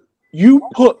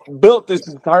built this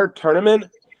entire tournament.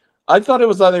 I thought it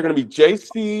was either going to be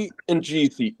JC and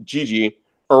Gigi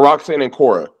or Roxanne and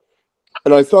Cora.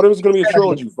 And I thought it was going to be a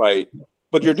trilogy fight.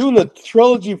 But you're doing the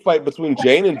trilogy fight between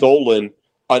Jane and Dolan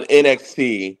on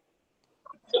NXT.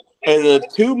 And the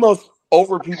two most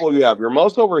over people you have, your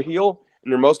most over heel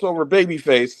and your most over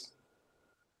babyface,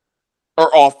 are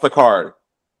off the card.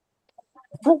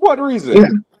 For what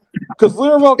reason? Because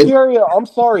Lyra Valkyria, I'm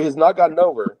sorry, has not gotten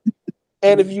over.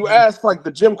 And if you ask, like,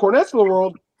 the Jim Cornettes of the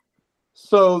world,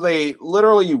 so they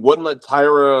literally wouldn't let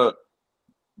Taya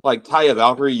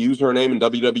Valkyrie use her name in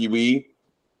WWE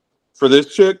for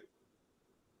this chick.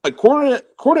 Like,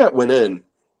 Cornette went in,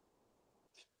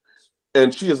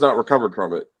 and she has not recovered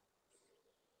from it.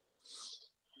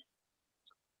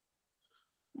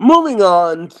 Moving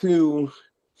on to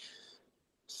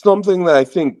something that I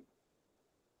think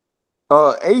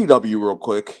AEW real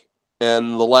quick,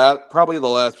 and probably the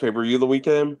last pay-per-view of the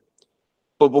weekend.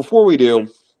 But before we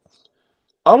do,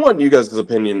 I want you guys'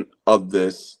 opinion of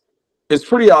this. It's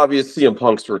pretty obvious CM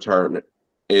Punk's return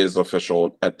is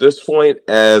official at this point,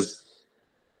 as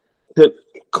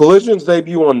Collision's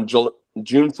debut on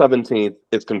June 17th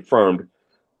is confirmed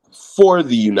for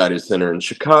the United Center in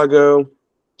Chicago.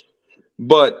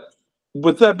 But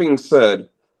with that being said,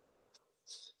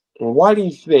 why do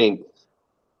you think,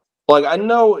 like, I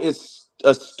know it's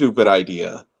a stupid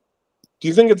idea. Do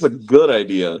you think it's a good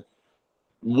idea?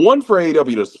 1, for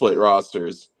AEW to split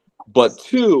rosters, but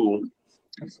 2,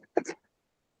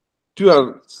 to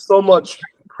have so much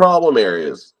problem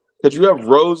areas. Because you have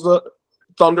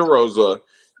Thunder Rosa,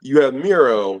 you have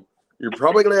Miro, You're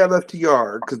probably going to have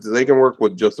FTR because they can work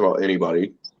with just about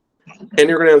anybody. And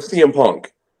you're going to have CM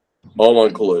Punk all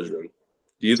on Collision.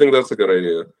 Do you think that's a good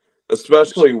idea?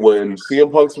 Especially when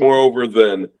CM Punk's more over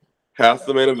than half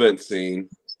the main event scene.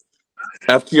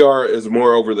 FTR is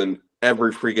more over than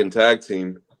every freaking tag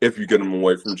team if you get them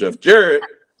away from Jeff Jarrett.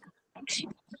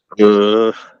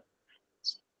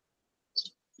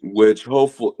 Which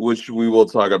we will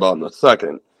talk about in a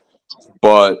second.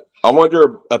 But I want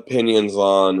your opinions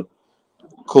on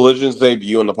Collision's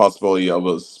debut and the possibility of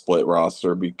a split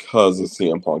roster because of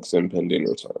CM Punk's impending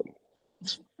return.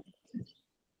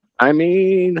 I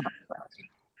mean,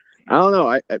 I don't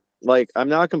know. I'm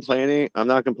not complaining. I'm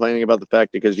not complaining about the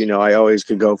fact because I always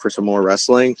could go for some more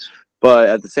wrestling, but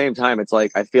at the same time, it's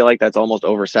like I feel like that's almost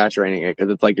oversaturating it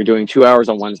because it's like you're doing 2 hours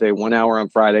on Wednesday, 1 hour on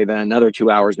Friday, then another 2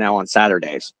 hours now on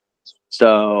Saturdays.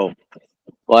 So,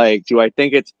 like, do I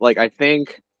think it's like I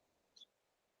think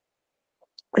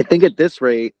at this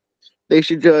rate they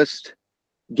should just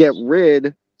get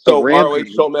rid of ROH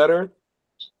don't matter.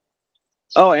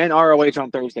 Oh, and ROH on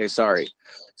Thursday. Sorry.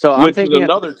 So I'm thinking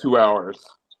another 2 hours.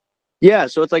 Yeah,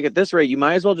 so it's like at this rate, you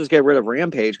might as well just get rid of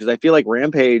Rampage because I feel like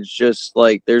Rampage just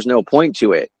like there's no point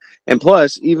to it. And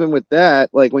plus, even with that,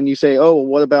 like when you say, "Oh,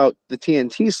 what about the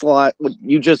TNT slot?"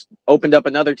 You just opened up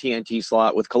another TNT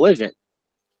slot with Collision.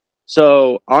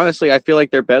 So honestly, I feel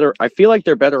like they're better. I feel like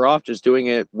they're better off just doing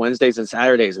it Wednesdays and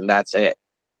Saturdays, and that's it.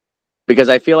 Because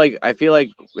I feel like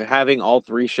having all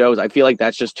three shows, I feel like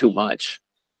that's just too much.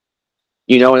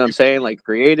 You know what I'm saying? Like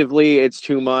creatively, it's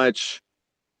too much,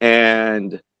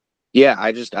 and yeah,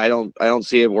 I don't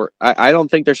see it work. I don't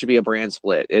think there should be a brand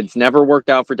split. It's never worked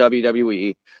out for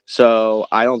WWE, so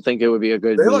I don't think it would be a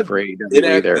good move for AEW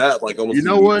either. You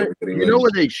know what? You know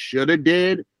what they should have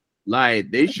did?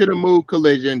 Like they should have moved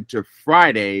Collision to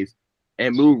Fridays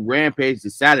and moved Rampage to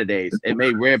Saturdays and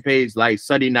made Rampage like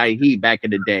Sunday Night Heat back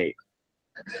in the day.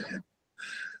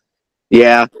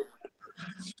 Yeah.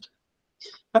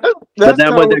 But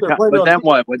then what?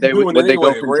 Would they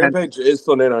go from Rampage is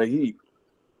Sunday Night Heat?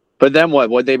 But then what?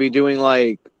 Would they be doing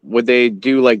would they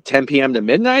do like 10 p.m. to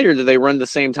midnight, or do they run the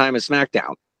same time as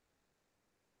SmackDown?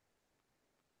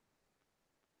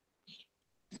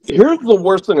 Here's the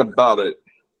worst thing about it,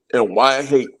 and why I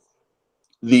hate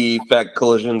the fact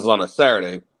Collision's on a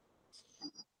Saturday.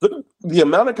 The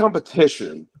amount of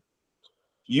competition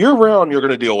year round you're going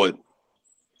to deal with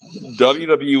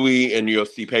WWE and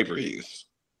UFC pay-per-views.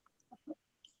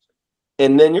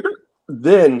 And then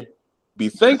you're be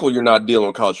thankful you're not dealing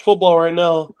with college football right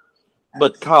now,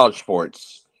 but college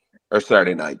sports are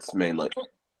Saturday nights mainly.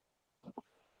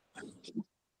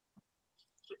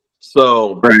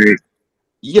 So, right.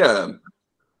 Yeah,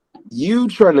 you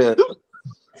trying to,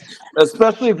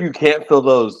 especially if you can't fill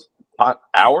those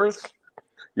hours,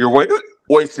 you're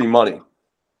wasting money.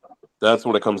 That's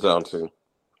what it comes down to.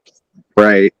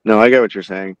 Right. No, I get what you're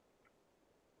saying.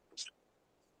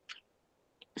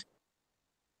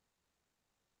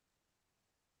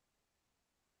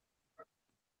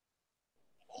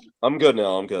 I'm good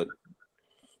now. I'm good.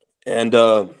 And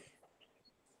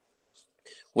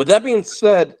with that being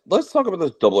said, let's talk about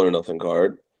this Double or Nothing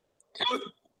card.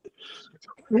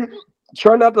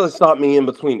 Try not to stop me in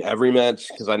between every match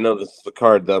because I know this is the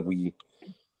card that we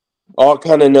all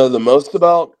kind of know the most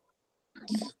about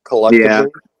collectively. Yeah.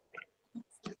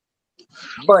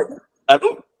 But I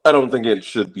don't think it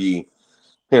should be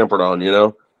hampered on,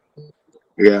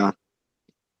 Yeah.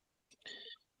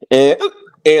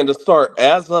 And to start,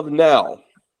 as of now,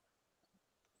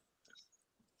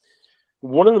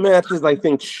 one of the matches I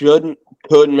think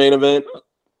could main event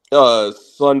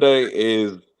Sunday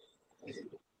is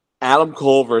Adam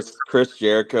Cole versus Chris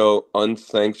Jericho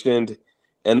unsanctioned,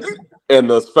 and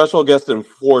the special guest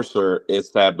enforcer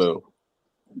is Sabu.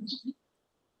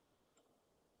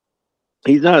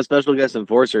 He's not a special guest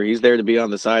enforcer. He's there to be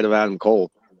on the side of Adam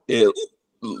Cole. The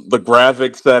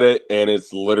graphics said it, and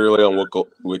it's literally on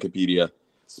Wikipedia.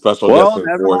 Special guest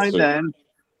enforcer.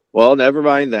 Never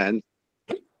mind then.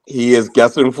 He is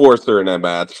guest enforcer in that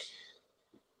match.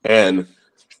 And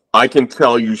I can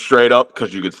tell you straight up,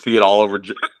 because you could see it all over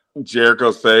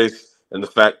Jericho's face, and the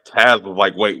fact Taz was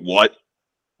like, wait, what?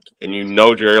 And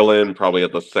Jerry Lynn probably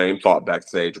had the same thought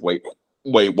backstage. Wait,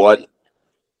 what?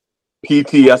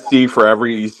 PTSD for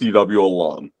every ECW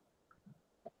alum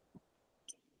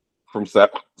from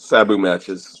Sabu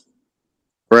matches.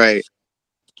 Right.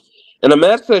 And a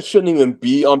match that shouldn't even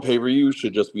be on pay-per-view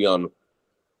should just be on.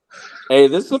 Hey,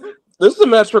 this is a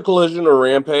match for Collision or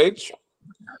Rampage.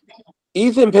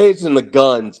 Ethan Page and the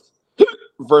Guns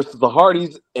versus the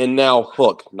Hardys and now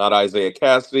Hook, not Isaiah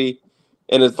Cassidy.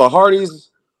 And if the Hardys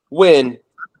win,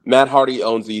 Matt Hardy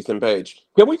owns Ethan Page.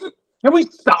 Can we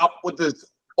stop with this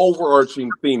overarching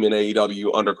theme in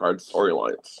AEW undercard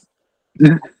storylines?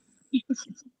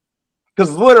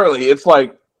 Because literally, it's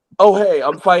like, oh, hey,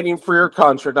 I'm fighting for your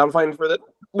contract. I'm fighting for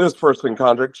this person's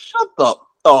contract. Shut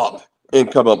up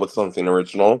and come up with something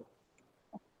original.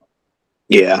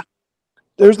 Yeah.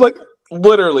 There's like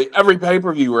literally every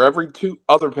pay-per-view or every 2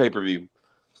 other pay-per-view,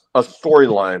 a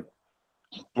storyline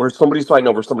where somebody's fighting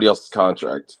over somebody else's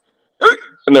contract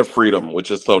and their freedom,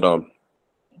 which is so dumb.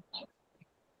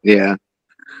 Yeah.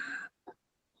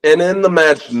 And in the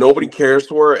match, nobody cares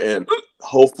for, and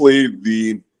hopefully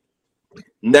the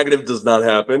negative does not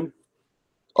happen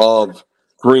of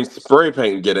green spray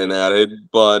paint getting added,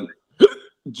 but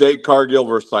Jade Cargill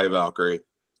versus Ty Valkyrie.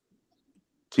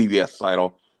 TBS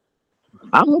title.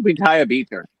 I'm hoping Taya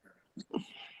beats her.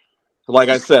 Like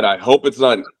I said, I hope it's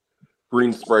not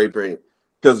green spray paint.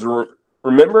 Because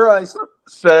remember I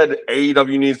said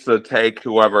AEW needs to take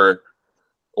whoever,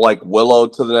 like Willow,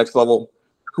 to the next level?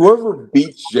 Whoever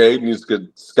beats Jade needs to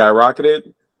get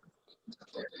skyrocketed.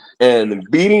 And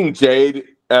beating Jade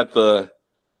at the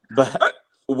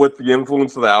with the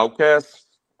influence of the Outcast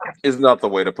is not the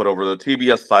way to put over the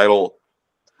TBS title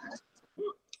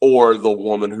or the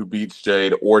woman who beats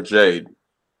Jade or Jade.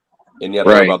 And yet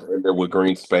they're about to end it with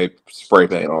green spray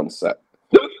paint on set.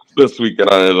 This weekend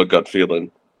I have a gut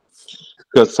feeling.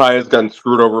 Because Taya's gotten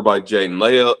screwed over by Jade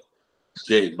Layla,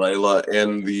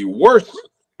 and the worst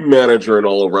manager in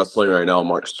all of wrestling right now,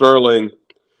 Mark Sterling.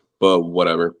 But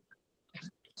whatever.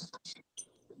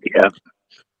 Yeah.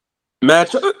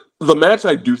 The match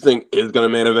I do think is going to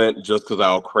main event just because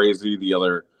how crazy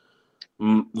the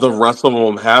rest of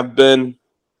them have been.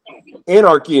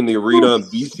 Anarchy in the Arena,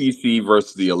 BCC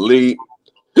versus the Elite.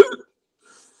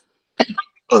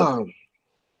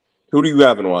 Who do you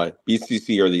have and why?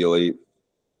 BCC or the Elite?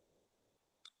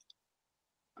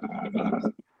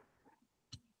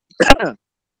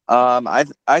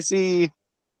 I see.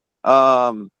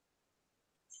 I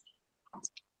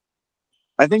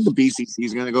think the BCC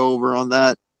is going to go over on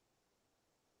that.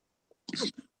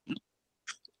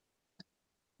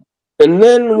 And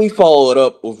then we follow it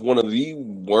up with one of the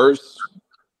worst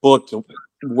booked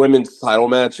women's title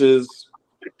matches.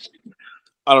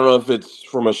 I don't know if it's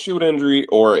from a shoot injury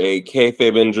or a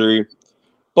kayfabe injury,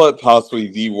 but possibly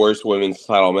the worst women's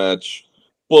title match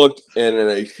booked and in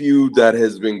a feud that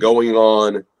has been going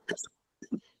on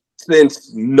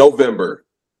since November.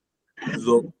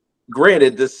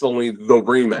 Granted, this is only the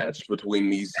rematch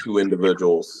between these two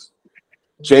individuals.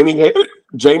 Jamie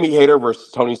Hayter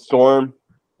versus Toni Storm.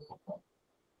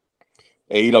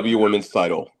 AEW Women's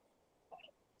title.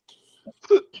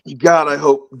 God, I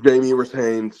hope Jamie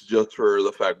retains just for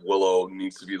the fact Willow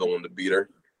needs to be the one to beat her.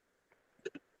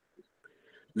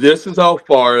 This is how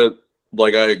far,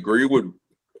 like, I agree with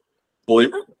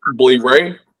Blee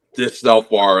Ray. This is how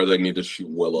far they need to shoot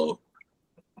Willow.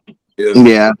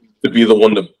 To be the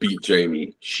one to beat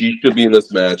Jamie. She should be in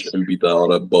this match and beat the hell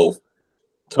out of both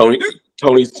Toni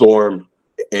Storm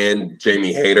and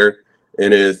Jamie Hayter.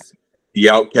 And if the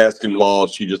Outcast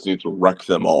involved, she just needs to wreck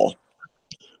them all.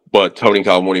 But Tony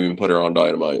Khan won't even put her on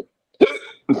Dynamite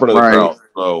in front of the crowd.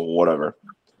 So whatever.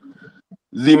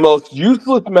 The most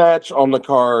useless match on the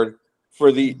card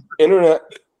for the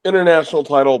international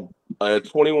title,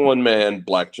 21-man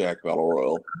Blackjack Battle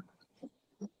Royal.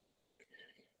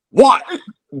 Why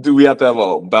do we have to have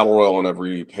a Battle Royal on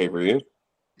every pay-per-view?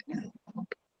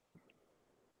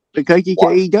 Because you get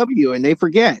AEW and they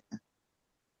forget.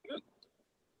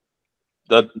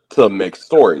 That to make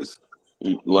stories.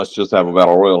 Let's just have a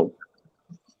Battle Royal.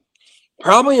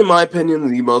 Probably, in my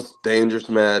opinion, the most dangerous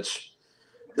match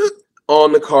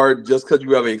on the card, just because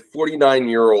you have a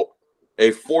 49-year-old,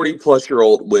 a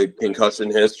 40-plus-year-old with concussion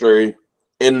history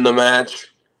in the match,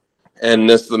 and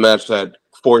this is the match that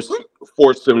forced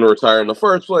him to retire in the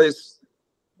first place.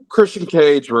 Christian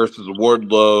Cage versus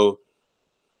Wardlow.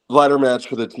 Ladder match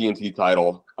for the TNT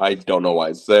title. I don't know why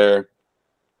it's there.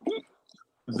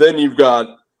 Then you've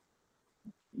got,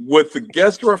 with the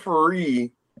guest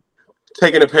referee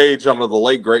taking a page out of the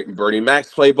late great Bernie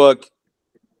Mac's playbook,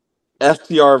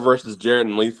 FTR versus Jarrett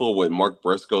and Lethal with Mark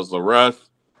Briscoe as the ref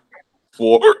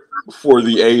for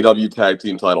the AEW tag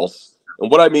team titles. And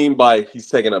what I mean by he's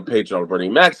taking a page out of Bernie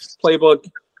Mac's playbook,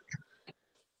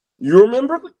 you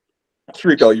remember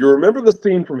the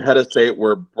scene from Head of State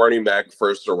where Bernie Mac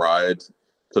first arrived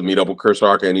to meet up with Chris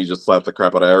Rock and he just slapped the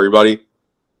crap out of everybody?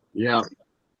 Yeah.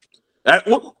 That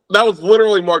was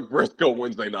literally Mark Briscoe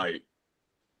Wednesday night.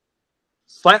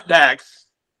 Slap Dax,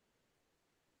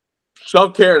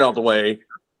 shoved Karen out the way,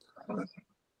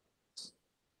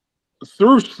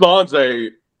 threw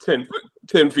Sanjay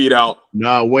 10 feet out.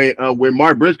 No, when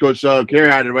Mark Briscoe shoved Kerry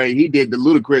out of the way, he did the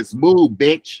ludicrous move,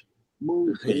 bitch.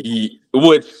 Move.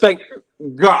 Which, thank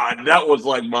God, that was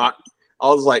like I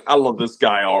was like, I love this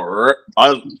guy already.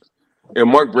 And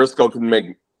Mark Briscoe can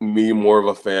make me more of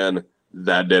a fan.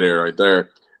 That did it right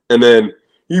there. And then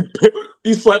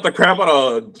he slapped the crap out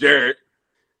of Jarrett.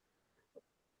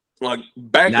 Like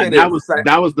backhand. That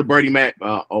was the Bernie Mac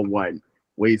one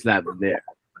where he slapped him there.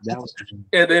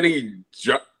 And then he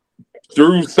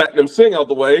threw Satnam Singh out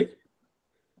the way.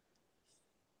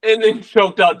 And then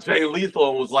choked out Jay Lethal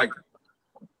and was like,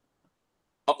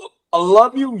 I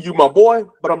love you, you my boy,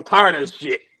 but I'm tired of this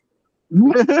shit.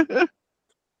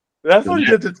 That's what he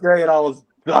did to Jay, and I was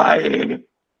dying.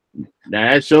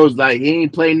 Now that shows like he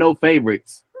ain't playing no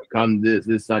favorites come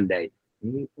this Sunday.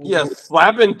 Yeah,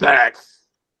 slapping Dax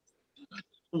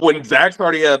when Dax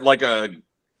already had like a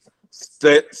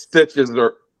stitches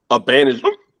or a bandage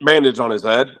on his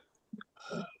head.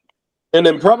 And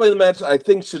then probably the match I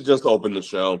think should just open the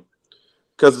show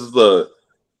because it's the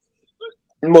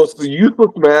most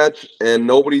useless match and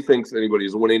nobody thinks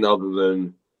anybody's winning other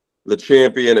than the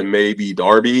champion and maybe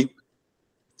Darby.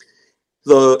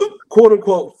 The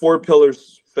quote-unquote four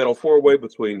pillars fatal four-way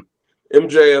between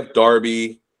MJF,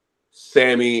 Darby,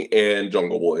 Sammy, and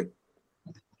Jungle Boy.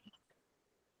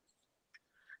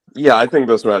 Yeah, I think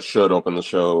this match should open the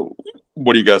show.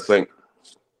 What do you guys think?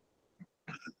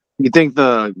 You think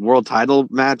the world title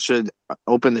match should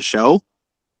open the show?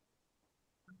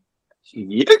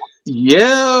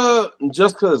 Yeah.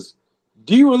 Just because.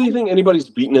 Do you really think anybody's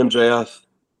beaten MJF?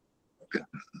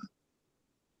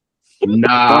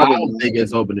 Nah, I don't think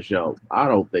it's open the show. I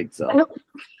don't think so.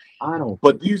 I don't.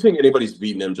 But do you think anybody's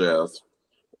beaten MJF?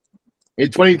 In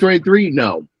 2023,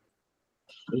 no.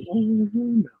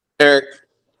 Eric?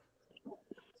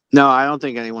 No, I don't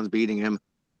think anyone's beating him.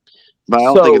 But I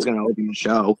don't think it's going to open the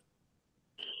show.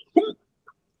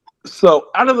 So,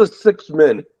 out of the 6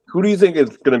 men, who do you think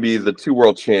is going to be the 2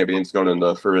 world champions going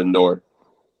into Forbidden Door?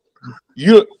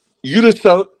 Yuta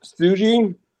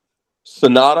Tsuji,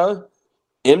 Sonata,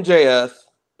 MJF,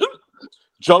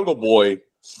 Jungle Boy,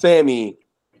 Sammy,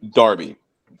 Darby.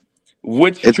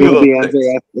 It's going to be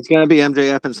MJF. It's going to be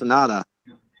MJF and Sonata.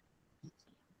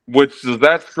 Which does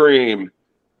that scream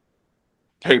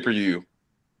pay-per-view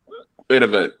in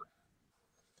event?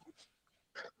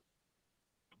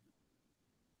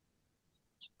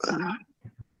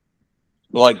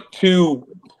 Like 2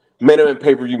 main event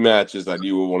pay-per-view matches that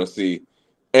you would want to see.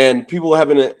 And people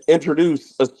haven't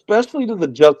introduced, especially to the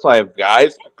Just Five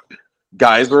guys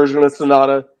version of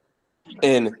Sonata,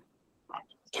 in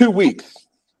 2 weeks.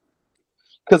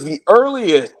 Because the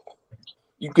earliest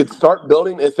you could start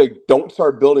building, if they don't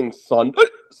start building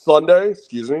Sunday,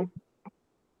 excuse me.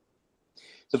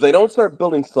 If they don't start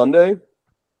building Sunday,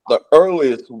 the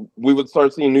earliest we would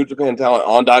start seeing New Japan talent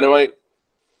on Dynamite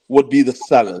would be the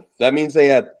 7th. That means they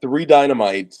had 3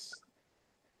 Dynamites.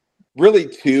 Really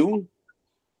 2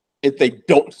 if they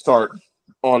don't start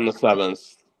on the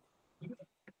 7th.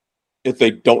 If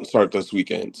they don't start this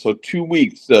weekend. So 2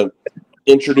 weeks to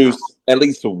introduce at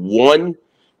least 1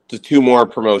 to 2 more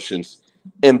promotions.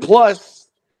 And plus,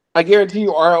 I guarantee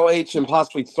you ROH and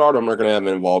possibly Stardom are going to have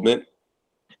an involvement.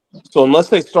 So unless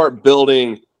they start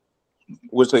building,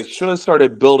 which they should have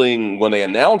started building when they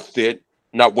announced it,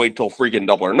 not wait till freaking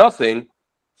Double or Nothing.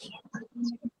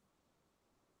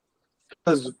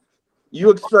 Because you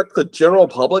expect the general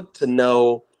public to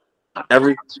know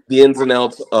the ins and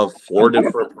outs of 4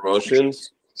 different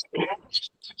promotions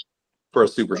for a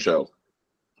super show.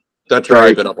 That's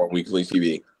right. Been up on weekly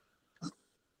TV.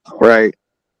 Right.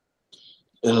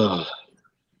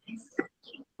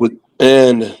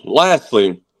 And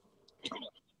lastly,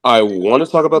 I want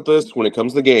to talk about this when it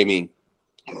comes to gaming.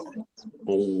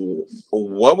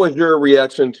 What was your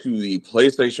reaction to the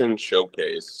PlayStation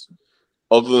Showcase?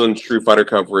 Other than Street Fighter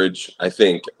coverage, I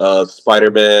think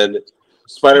Spider-Man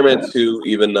 2,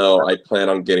 even though I plan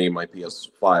on getting my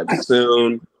PS5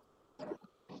 soon.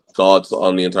 Thoughts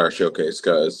on the entire showcase,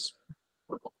 guys?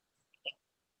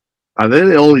 I think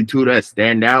the only 2 that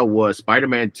stand out was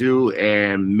Spider-Man 2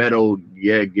 and Metal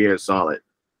Gear Solid.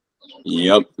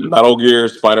 Yep, Metal Gear,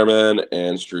 Spider-Man,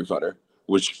 and Street Fighter.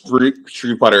 Which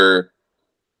Street Fighter,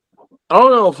 I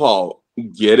don't know if I'll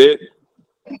get it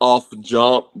off the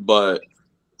jump, but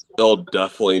it'll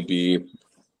definitely be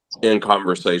in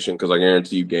conversation because I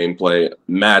guarantee you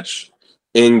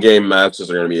in-game matches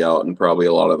are going to be out, and probably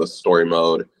a lot of the story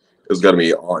mode is going to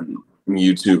be on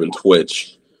YouTube and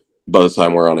Twitch by the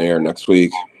time we're on air next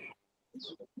week.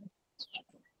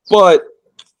 But,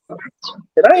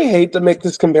 and I hate to make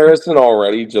this comparison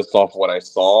already just off what I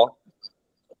saw,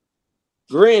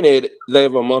 Granted, they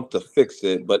have a month to fix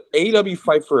it, but AEW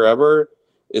Fight Forever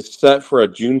is set for a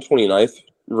June 29th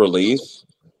release,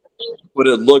 but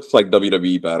it looks like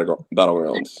WWE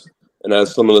Battlegrounds and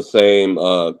has some of the same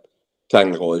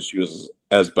technical issues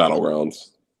as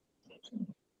Battlegrounds.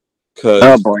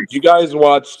 Because did you guys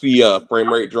watch the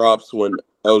frame rate drops when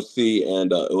OC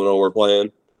and Uno were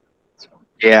playing?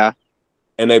 Yeah.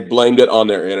 And they blamed it on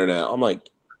their internet. I'm like,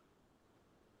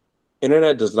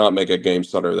 internet does not make a game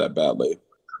stutter that badly.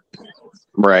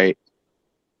 Right.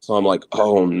 So I'm like,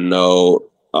 oh no,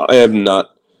 I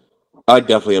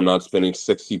definitely am not spending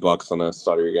 $60 on a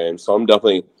stutter game. So I'm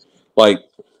definitely like,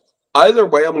 either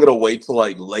way, I'm gonna wait till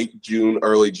like late June,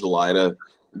 early July to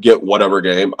get whatever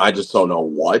game. I just don't know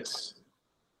what.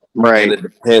 Right. And it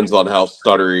depends on how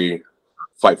stuttery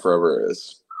Fight Forever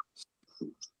is.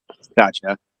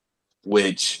 Gotcha.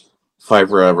 Which Fight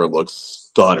Forever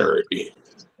looks stuttery.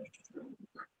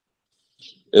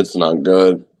 It's not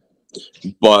good.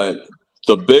 But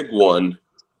the big one,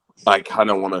 I kind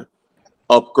of want to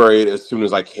upgrade as soon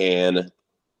as I can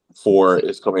for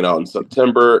is coming out in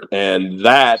September. And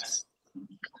that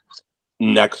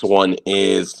next one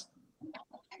is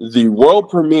the world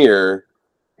premiere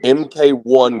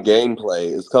MK1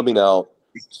 gameplay is coming out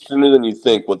sooner than you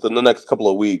think within the next couple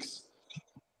of weeks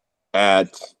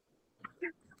at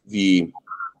the,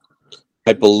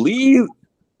 I believe,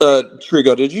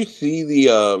 Trigo, did you see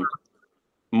the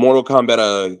Mortal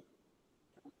Kombat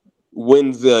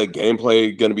when's the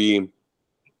gameplay going to be?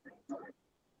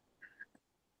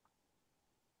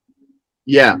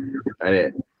 Yeah, I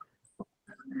did.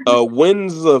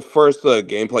 When's the first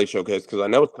gameplay showcase? Because I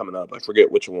know it's coming up. I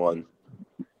forget which one.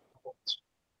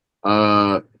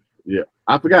 Yeah,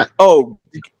 I forgot. Oh,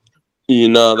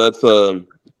 that's a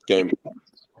game.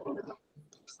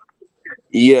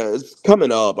 Yeah, it's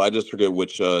coming up. I just forget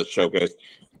which showcase.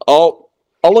 I'll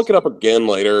look it up again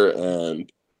later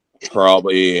and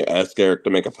probably ask Eric to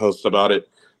make a post about it.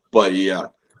 But yeah,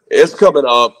 it's coming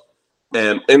up,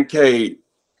 and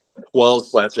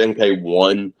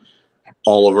MK12/MK1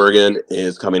 all over again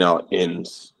is coming out in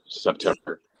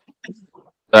September. All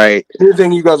right.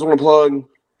 Anything you guys want to plug?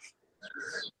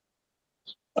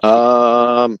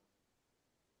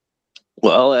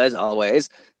 Well, as always,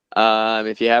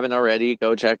 if you haven't already,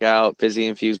 go check out Fizzy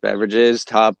Infused Beverages,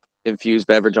 top infused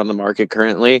beverage on the market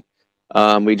currently.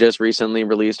 We just recently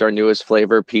released our newest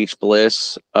flavor, Peach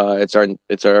Bliss. It's our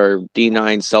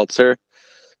D9 seltzer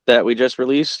that we just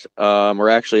released. We're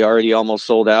actually already almost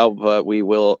sold out, but we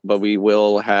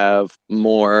will have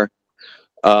more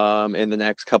in the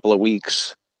next couple of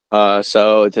weeks.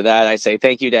 So to that, I say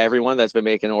thank you to everyone that's been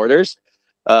making orders.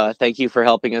 Thank you for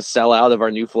helping us sell out of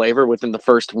our new flavor within the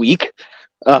first week.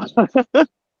 And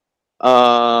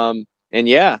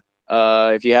yeah,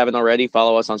 if you haven't already,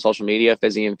 follow us on social media.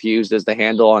 Fizzy Infused is the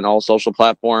handle on all social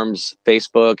platforms: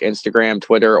 Facebook, Instagram,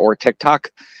 Twitter, or TikTok.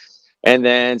 And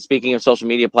then speaking of social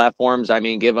media platforms, I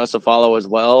mean, give us a follow as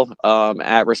well,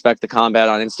 at Respect the Combat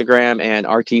on Instagram and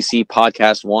RTC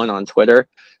Podcast 1 on Twitter.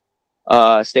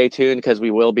 Stay tuned because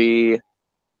we will be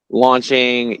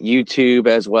launching YouTube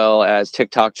as well as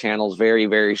TikTok channels very,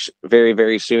 very, very,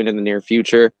 very soon in the near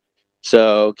future.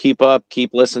 So keep up,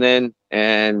 keep listening.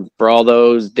 And for all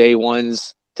those day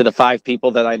ones, to the 5 people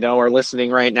that I know are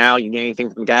listening right now, you need anything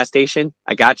from the gas station?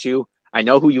 I got you. I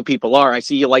know who you people are. I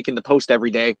see you liking the post every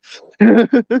day.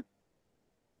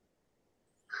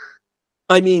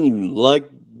 I mean, you like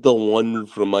the one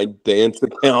from my dance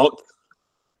account.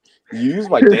 You use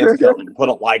my dance account and put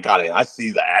a like on it. I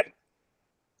see that.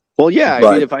 Well, yeah. I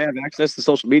mean, if I have access to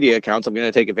social media accounts, I'm going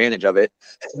to take advantage of it.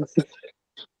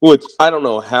 Which I don't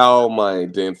know how my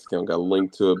dance account got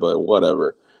linked to it, but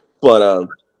whatever. But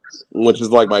which is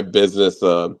like my business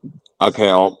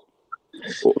account,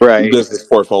 right? Business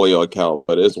portfolio account,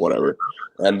 but it's whatever.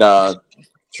 And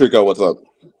Trico, what's up?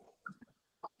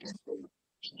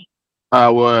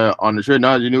 Well, on the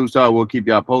Trigonology News side, we'll keep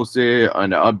y'all posted on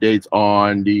the updates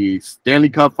on the Stanley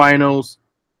Cup Finals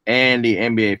and the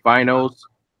NBA Finals.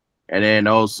 And then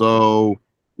also,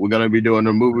 we're going to be doing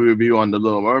a movie review on The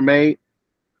Little Mermaid.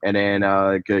 And then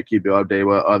could keep you updated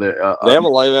with other... they have a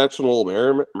live-action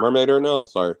Little Mermaid or no?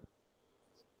 Sorry.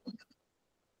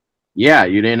 Yeah,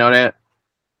 you didn't know that?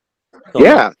 Oh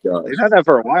yeah, they've had that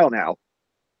for a while now.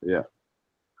 Yeah.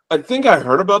 I think I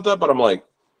heard about that, but I'm like,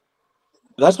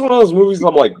 that's one of those movies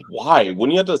I'm like, why?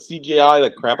 Wouldn't you have to CGI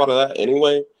the crap out of that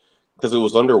anyway? Because it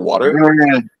was underwater?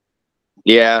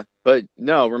 Yeah, but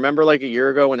no, remember like a year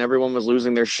ago when everyone was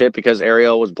losing their shit because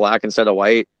Ariel was black instead of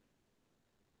white?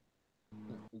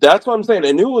 That's what I'm saying.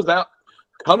 I knew it was out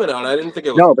coming out. I didn't think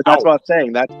it was. No, but that's what I'm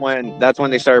saying. That's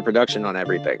when they started production on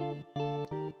everything.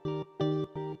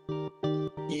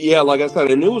 Yeah, like I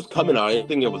said, I knew it was coming out. I didn't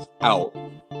think it was out.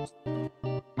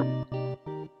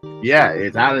 Yeah,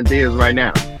 it's out in theaters right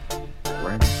now.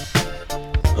 Right.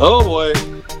 Oh boy.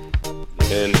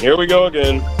 And here we go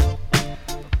again.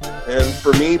 And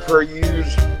for me, per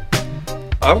usual,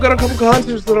 I've got a couple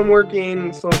concerts that I'm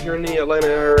working, so if you're in the Atlanta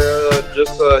area,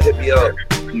 just hit me up.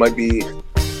 Might be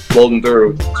floating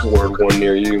through toward one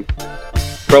near you.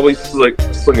 Probably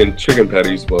slinging chicken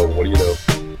patties, but what do you know?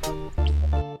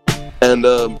 And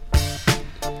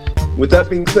with that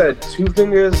being said, 2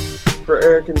 fingers for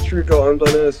Eric and Truco. I'm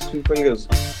done this. 2 fingers.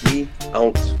 We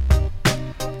out.